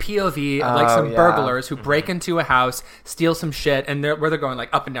like the POV of like some burglars who break into a house, steal some shit, and they're going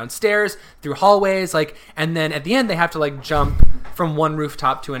like up and down stairs, through hallways, like, and then at the end they have to like jump from one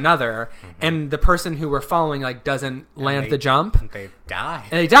rooftop to another, and the person who we're following like doesn't land the jump. They die.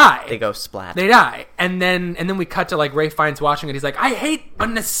 And they die. They go splat. They die. And then we cut to like Ralph Fiennes watching it. He's like, I hate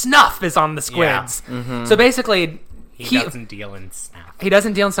when the snuff is on the squids. Yeah. So basically he doesn't deal in snuff. He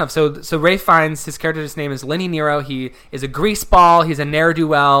doesn't deal in stuff. So Ralph Fiennes, his character's name is Lenny Nero. He is a greaseball. He's a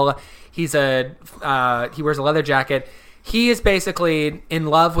ne'er-do-well. He wears a leather jacket. he is basically in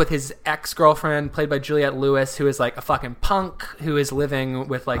love with his ex-girlfriend, played by Juliette Lewis, who is like a fucking punk who is living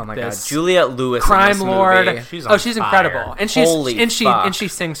with like this Juliette Lewis crime in this lord. movie. She's incredible, and she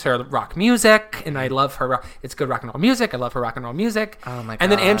sings her rock music, and I love her. It's good rock and roll music. I love her rock and roll music. Oh my god!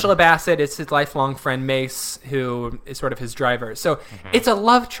 And then Angela Bassett is his lifelong friend Mace, who is sort of his driver. So it's a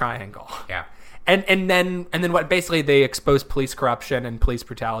love triangle. Yeah. And then what basically they expose police corruption and police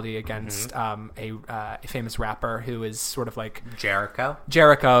brutality against a famous rapper who is sort of like Jericho,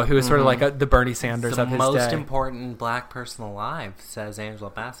 who is sort of like the Bernie Sanders of his day. The most important black person alive, says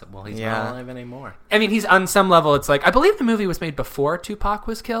Angela Bassett. Well, he's not alive anymore. I mean, he's on some level. It's like I believe the movie was made before Tupac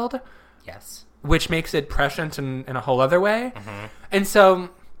was killed. Yes, which makes it prescient in a whole other way. And so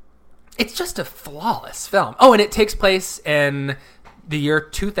it's just a flawless film. Oh, and it takes place in the year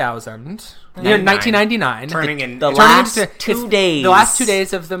 2000. 1999. The last 2 days. The last 2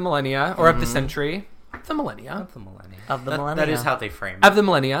 days of the millennia, or of the century. The millennia. That is how they frame it. Of the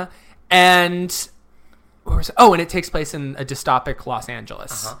millennia. And and it takes place in a dystopic Los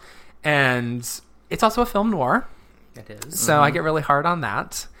Angeles. And it's also a film noir. It is. So I get really hard on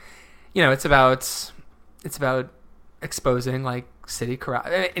that. You know, it's about exposing like city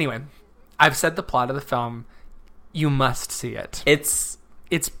corruption. Anyway, I've said the plot of the film. You must see it. It's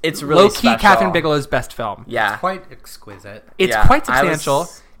really low-key special. Catherine Bigelow's best film. Yeah. It's quite exquisite. It's quite substantial.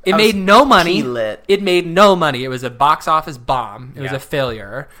 It made no money. It made no money. It was a box office bomb. It was a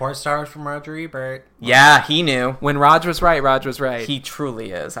failure. 4 stars from Roger Ebert. Yeah, he knew. When Raj was right, Raj was right. He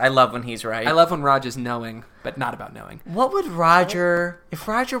truly is. I love when he's right. I love when Raj is knowing, but not about knowing. What would Roger... If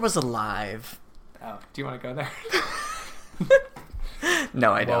Roger was alive... Oh, do you want to go there?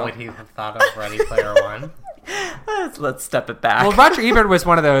 No, I don't. What would he have thought of Ready Player One? Let's step it back. Well, Roger Ebert was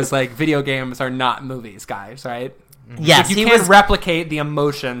one of those like video games are not movies guys, right? Yes, like, you can't replicate the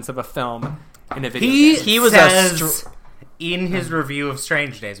emotions of a film in a video game. He was says in his review of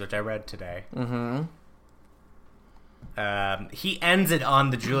Strange Days, which I read today. He ends it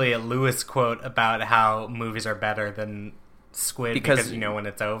on the Juliette Lewis quote about how movies are better than Squid because you know when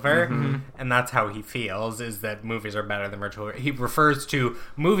it's over, and that's how he feels, is that movies are better than virtual. He refers to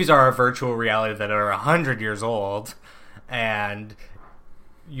movies are a virtual reality that are 100 years old, and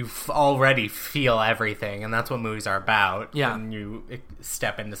you already feel everything, and that's what movies are about. Yeah, when you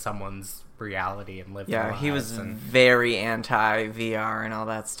step into someone's reality and live. Yeah, he was very anti VR and all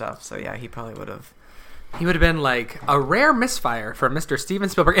that stuff. So yeah, he probably would have. He would have been like a rare misfire for Mr. Steven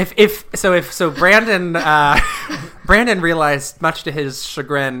Spielberg. If Brandon Brandon realized, much to his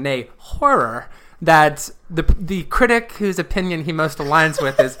chagrin, nay horror, that the critic whose opinion he most aligns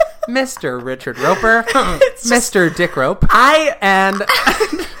with is Mr. Richard Roper, Mr. Dick Rope. I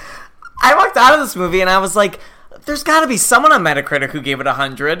walked out of this movie and I was like, "There's got to be someone on Metacritic who gave it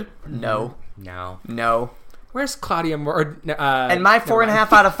 100." No. Where's Claudia Moore? And my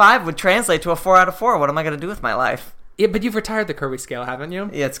 4.5 out of 5 would translate to a 4 out of 4. What am I going to do with my life? Yeah, but you've retired the Kirby scale, haven't you?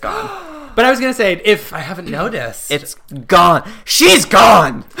 Yeah, it's gone. But I was going to say, if I haven't noticed. It's gone. She's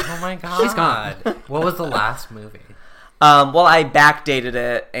gone! Oh my god. She's gone. What was the last movie? Well, I backdated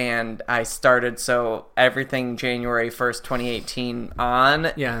it, and I started, so everything January 1st, 2018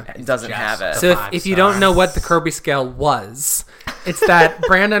 on doesn't have it. So if you don't know what the Kirby scale was, it's that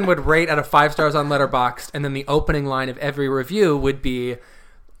Brandon would rate out of 5 stars on Letterboxd, and then the opening line of every review would be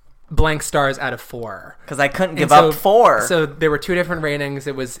blank stars out of 4. Because I couldn't give up 4. So there were 2 different ratings.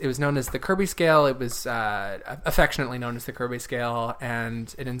 It was known as the Kirby scale. It was affectionately known as the Kirby scale,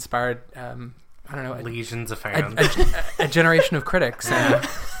 and it inspired... I don't know. Legions of fans. A generation of critics.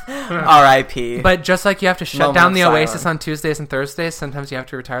 R.I.P. But just like you have to shut down the Oasis on Tuesdays and Thursdays, sometimes you have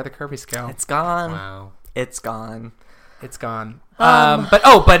to retire the Kirby scale. It's gone. Wow. It's gone. It's gone.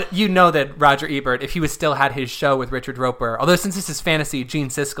 But you know that Roger Ebert, if he was still had his show with Richard Roper, although since this is fantasy, Gene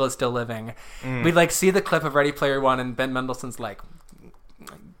Siskel is still living, we'd like see the clip of Ready Player One and Ben Mendelsohn's like,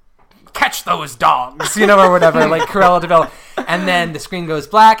 catch those dogs, or whatever, like Cruella de Vil. And then the screen goes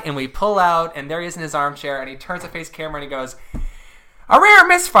black, and we pull out, and there he is in his armchair, and he turns to face camera, and he goes, "A rare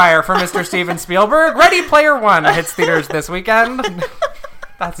misfire for Mr. Steven Spielberg. Ready Player One hits theaters this weekend."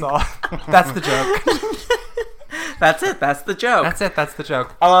 That's all. That's the joke. That's it. That's the joke. That's it. That's the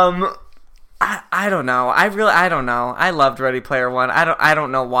joke. I don't know. I don't know. I loved Ready Player One. I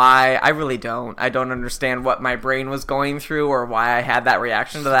don't know why. I really don't. I don't understand what my brain was going through or why I had that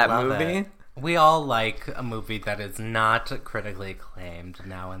reaction to that movie. We all like a movie that is not critically acclaimed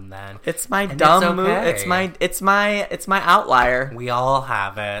now and then. It's my dumb movie. It's my outlier. We all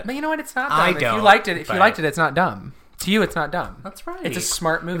have it. But you know what? It's not dumb. I don't. If you liked it, it's not dumb. To you, it's not dumb. That's right. It's a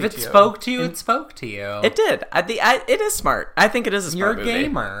smart movie. If it spoke to you, it spoke to you. It did. It is smart. I think it is a smart movie. You're a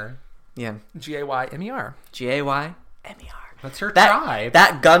gamer. Yeah. Gaymer. Gay? That's her tribe.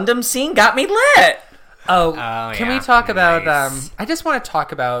 That Gundam scene got me lit. Can we talk about... I just want to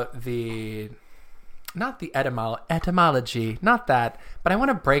talk about not the etymology, not that, but I want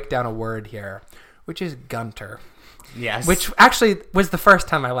to break down a word here, which is Gunter. Yes. Which actually was the first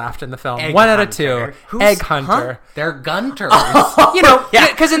time I laughed in the film. Egg 1 out of 2. Egg Hunter. Huh? They're Gunters. You know,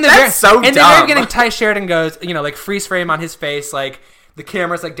 because in the very beginning, Ty Sheridan goes, like freeze frame on his face, like the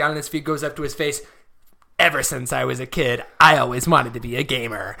camera's like down on his feet, goes up to his face. Ever since I was a kid, I always wanted to be a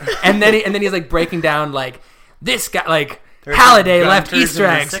gamer. And then he's like breaking down like this guy, like Halliday left Easter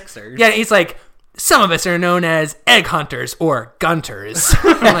eggs. Yeah, he's like, some of us are known as egg hunters or gunters.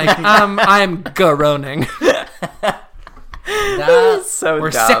 I'm like, I'm garoning. That's so or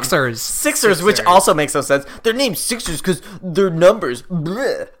dumb. Sixers, which also makes no sense. They're named Sixers because they're numbers.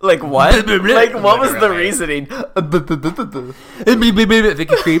 Bleh. Like what? Like what was the reasoning?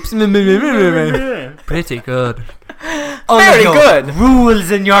 Vicky Creeps. Pretty good. Very good.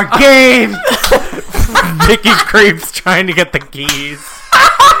 Rules in your game. Vicky Creeps trying to get the keys.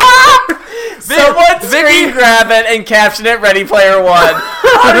 Someone screen grab it and caption it Ready Player One.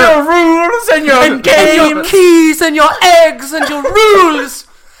 Your rules and your games. And your keys and your eggs and your rules.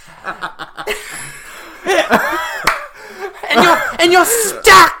 and your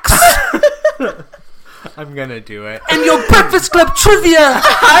stacks. I'm gonna do it. And your Breakfast Club trivia.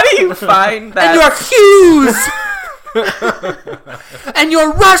 How do you find that? And your cues. And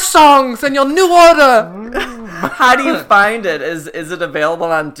your Rush songs and your New Order. How do you find it? Is it available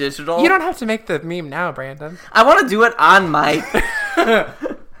on digital? You don't have to make the meme now, Brandon. I want to do it on my...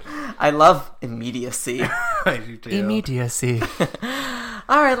 I love immediacy. I do too. Immediacy.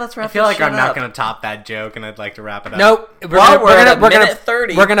 All right, let's wrap. I feel like I'm not going to top that joke, and I'd like to wrap it up. Nope. We're gonna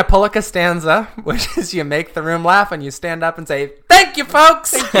 30. We're gonna pull a Costanza, which is you make the room laugh and you stand up and say, "Thank you,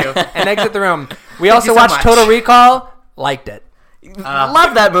 folks," Thank you, and exit the room. We also watched Total Recall. Liked it.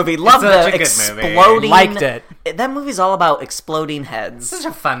 Love that movie. Love the exploding. Liked it. That movie's all about exploding heads. It's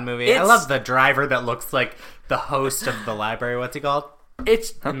such a fun movie. I love the driver that looks like the host of the library. What's he called?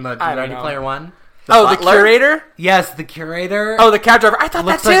 It's in the Ready Player One. The curator? Yes, the curator. Oh, the cab driver. I thought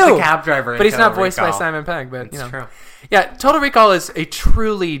that too. Looks like the cab driver. But he's not voiced by Simon Pegg. But it's true. Yeah, Total Recall is a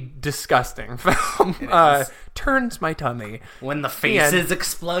truly disgusting film. Turns my tummy. When the faces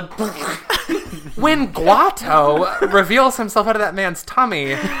explode. When Guato reveals himself out of that man's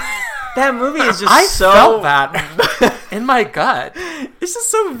tummy. That movie is just I felt that in my gut. It's just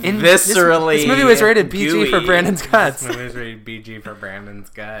so viscerally. This movie was rated PG for Brandon's guts. This movie was rated PG for Brandon's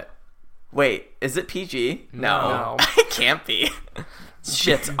gut. Wait, is it PG? No. It can't be.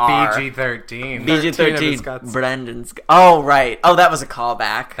 Shit's R. PG-13. PG-13. Brandon's. Oh right. Oh, that was a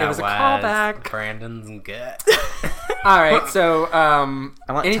callback. It was a callback. Brandon's gut. All right, so I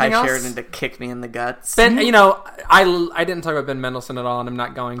want Ty else? Sheridan to kick me in the guts. Ben, I didn't talk about Ben Mendelsohn at all, and I'm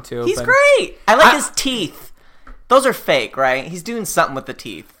not going to. He's great. I like his teeth. Those are fake, right? He's doing something with the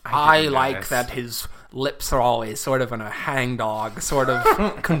teeth. I like that his lips are always sort of in a hangdog sort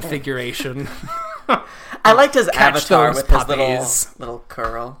of configuration. I liked his avatar with puppies. his little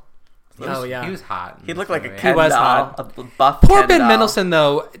curl. He was hot. He looked like a Ken Ken doll, hot. A buff Poor Ken Ben doll. Mendelsohn,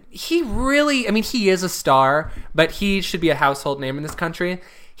 though, he really, he is a star, but he should be a household name in this country.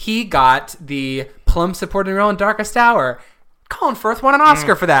 He got the plum supporting role in Darkest Hour. Colin Firth won an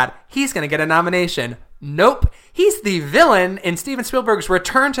Oscar for that. He's going to get a nomination. Nope. He's the villain in Steven Spielberg's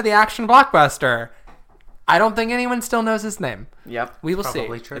Return to the Action Blockbuster. I don't think anyone still knows his name. Yep. We will see.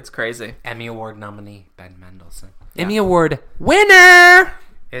 True. It's crazy. Emmy Award nominee Ben Mendelsohn. Emmy Award winner!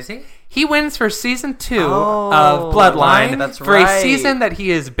 Is he? He wins for season 2 of Bloodline. That's for right. a season that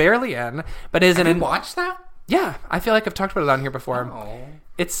he is barely in, but is Have you watched that? Yeah, I feel like I've talked about it on here before. Oh.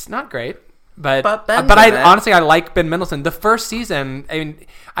 It's not great, but Ben's I like Ben Mendelsohn. The first season,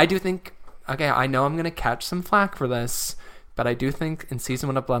 I do think. Okay, I know I'm gonna catch some flack for this, but I do think in season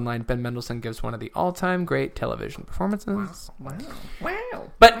 1 of Bloodline, Ben Mendelsohn gives one of the all-time great television performances.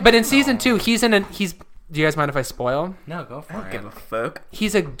 Wow. But in season 2, he's. Do you guys mind if I spoil? No, go for it. I don't give a fuck.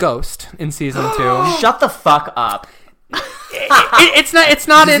 He's a ghost in season 2. Shut the fuck up. It's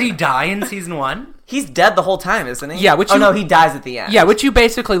not. Does he die in season 1? He's dead the whole time, isn't he? Yeah. No, he dies at the end. Yeah, which you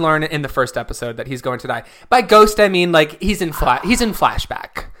basically learn in the first episode that he's going to die. By ghost, I mean like he's in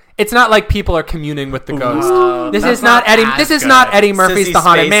flashback. It's not like people are communing with the ghost. This is not Eddie. This is not Eddie Murphy's Sissy The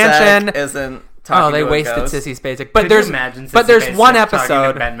Haunted Spacek Mansion. Isn't talking they to a wasted ghost. Sissy Spacek. Could you imagine Sissy there's Spacek one talking to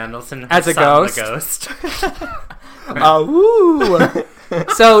episode Ben Mendelsohn as a son, ghost. The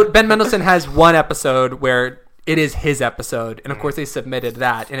ghost. So Ben Mendelsohn has one episode where it is his episode, and of course they submitted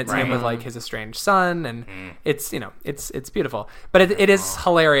that, and it's him with like his estranged son, and it's it's beautiful. But it is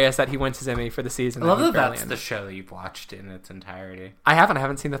hilarious that he wins his Emmy for the season. I love that that's the show that you've watched in its entirety. I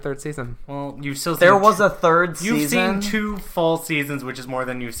haven't seen the third season. Well, you've still there was a third season. You've seen 2 full seasons, which is more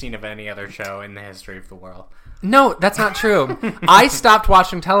than you've seen of any other show in the history of the world. No, that's not true. I stopped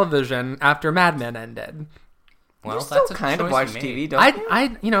watching television after Mad Men ended. Well, you still kind of watch TV, don't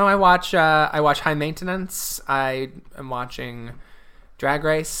you? I watch High Maintenance. I am watching Drag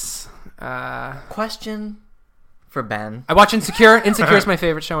Race. Question for Ben. I watch Insecure. Insecure is my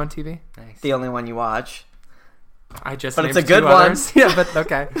favorite show on TV. Nice. The only one you watch. But it's a good one. Yeah, but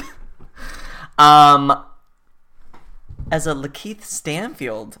okay. As a Lakeith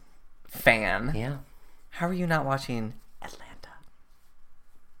Stanfield fan, yeah, how are you not watching Atlanta?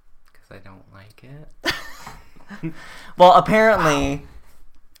 Because I don't like it. Well, apparently,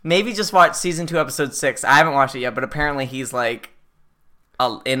 maybe just watch season 2, episode 6. I haven't watched it yet, but apparently he's like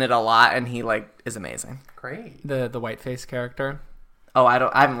in it a lot, and he like is amazing. Great. The whiteface character. Oh, I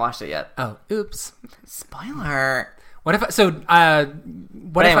haven't watched it yet. Oh, oops. Spoiler. What if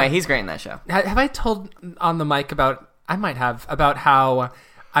he's great in that show. Have I told on the mic about how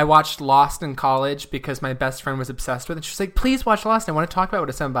I watched Lost in college because my best friend was obsessed with it. She's like, please watch Lost. I want to talk about it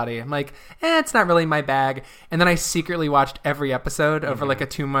with somebody. I'm like, it's not really my bag. And then I secretly watched every episode over like a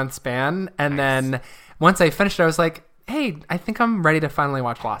 2-month span. And then once I finished it, I was like, hey, I think I'm ready to finally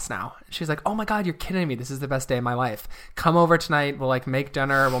watch Lost now. She's like, oh my God, you're kidding me. This is the best day of my life. Come over tonight. We'll like make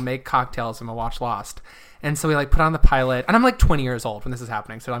dinner. We'll make cocktails and we'll watch Lost. And so we like put on the pilot. And I'm like 20 years old when this is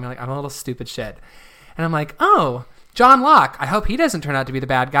happening. So I'm a little stupid shit. And I'm like, oh, John Locke. I hope he doesn't turn out to be the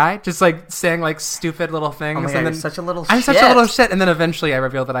bad guy. Just like saying like stupid little things. Oh my God, and then, you're such a little I'm shit. such a little shit. And then eventually I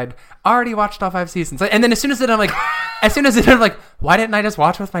revealed that I'd already watched all 5 seasons. And then as soon as it did, I'm like, why didn't I just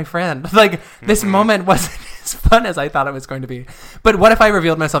watch with my friend? Like this moment wasn't as fun as I thought it was going to be. But what if I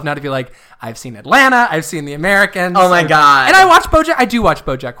revealed myself now to be like, I've seen Atlanta, I've seen The Americans. Oh my God. And I do watch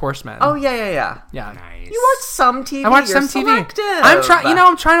BoJack Horseman. Oh yeah. Yeah. Nice. You watch some TV. I watch some TV.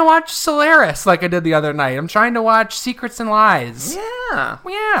 I'm trying to watch Solaris like I did the other night. I'm trying to watch Secrets and Lies. Yeah.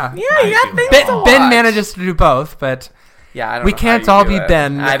 You got things to watch. Ben manages to do both, but we can't all be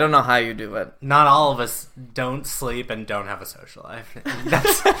Ben. I don't know how you do it. Not all of us don't sleep and don't have a social life.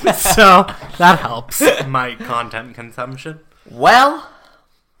 So that helps. My content consumption. Well,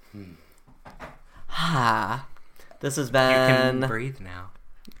 this has been... You can breathe now.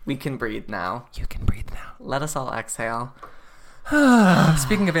 We can breathe now. You can breathe now. Let us all exhale.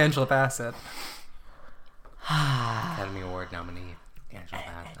 Speaking of Angela Bassett. Academy Award nominee Angela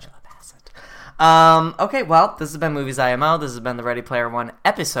Bassett. Okay, well, this has been Movies IMO. This has been the Ready Player One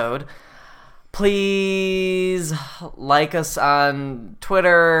episode. Please like us on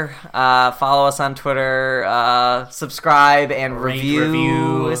Twitter, follow us on Twitter, subscribe and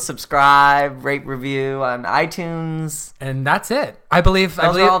review. Subscribe, rate, review on iTunes. And that's it. I believe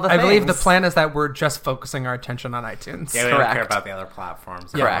the plan is that we're just focusing our attention on iTunes. Yeah, we don't care about the other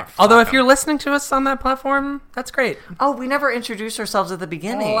platforms. Correct. Although if you're listening to us on that platform, that's great. Oh, we never introduced ourselves at the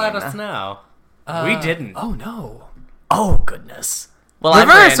beginning. Well, let us know. We didn't. Oh, no. Oh, goodness. Well,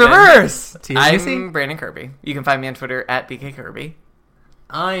 reverse. I'm Brandon Kirby. You can find me on Twitter at BK Kirby.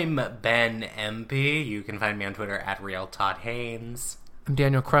 I'm Ben MP. You can find me on Twitter at Real Todd Haynes. I'm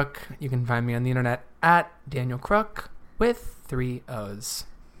Daniel Crook. You can find me on the internet at Daniel Crook with 3 O's.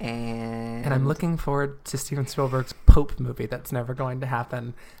 And I'm looking forward to Steven Spielberg's Pope movie that's never going to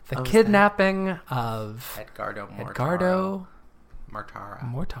happen. The kidnapping of Edgardo Mortaro.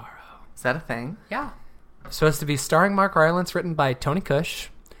 Is that a thing? Yeah. Supposed to be starring Mark Rylance, written by Tony Cush,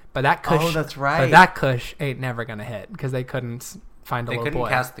 but that Cush. Oh, that's right. But that Cush ain't never gonna hit because they couldn't find a little boy. They couldn't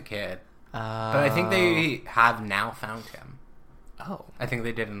cast the kid, but I think they have now found him. Oh, I think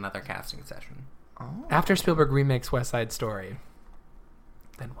they did another casting session. Oh. After Spielberg remakes West Side Story,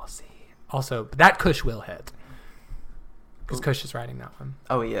 then we'll see. Also, that Cush will hit because Cush is writing that one.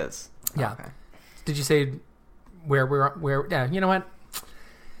 Oh, he is. Yeah. Okay. Did you say where? Yeah. You know what?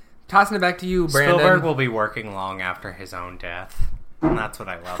 Tossing it back to you, Brandon. Spielberg will be working long after his own death. And that's what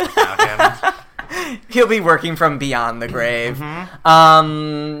I love about him. He'll be working from beyond the grave.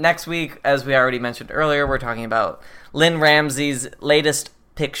 Mm-hmm. Next week, as we already mentioned earlier, we're talking about Lynn Ramsey's latest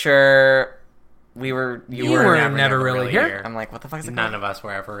picture. You were never really here. I'm like, what the fuck is it? None of us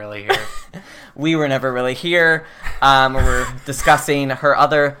were ever really here. We were never really here. We're discussing her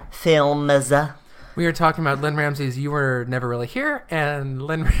other films. We were talking about Lynn Ramsey's You Were Never Really Here and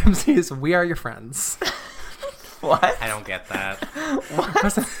Lynn Ramsey's We Are Your Friends. What? I don't get that.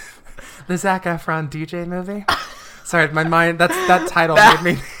 What? The Zac Efron DJ movie? Sorry, my mind, that title made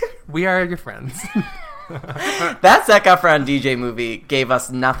me... We Are Your Friends. That Zac Efron DJ movie gave us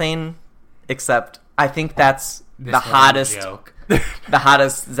nothing except I think that's the hottest joke. The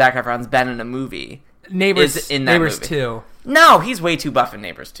hottest Zac Efron's been in a movie. Neighbors is in that Neighbors movie. 2. No, he's way too buff in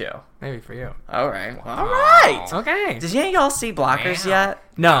Neighbors 2. Maybe for you. All right. All right. Okay. Did y'all see Blockers yet?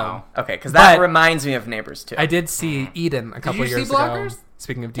 No. Okay, because that reminds me of Neighbors 2. I did see Eden a couple years Blockers? ago.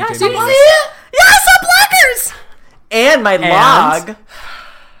 Speaking of DJ Yes, movies. I saw Blockers! And my log...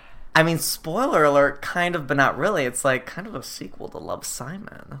 I mean, spoiler alert, kind of, but not really. It's like kind of a sequel to Love,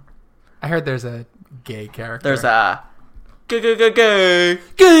 Simon. I heard there's a gay character. There's a... Gay.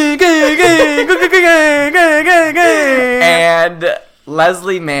 And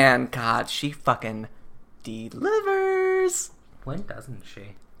Leslie Mann, God, she fucking delivers. When doesn't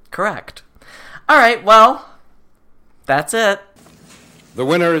she? Correct. All right, well, that's it. The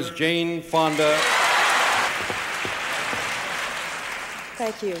winner is Jane Fonda.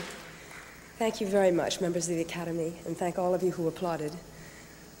 Thank you. Thank you very much, members of the Academy, and thank all of you who applauded.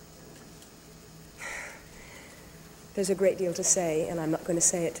 There's a great deal to say, and I'm not going to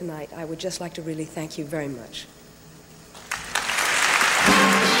say it tonight. I would just like to really thank you very much.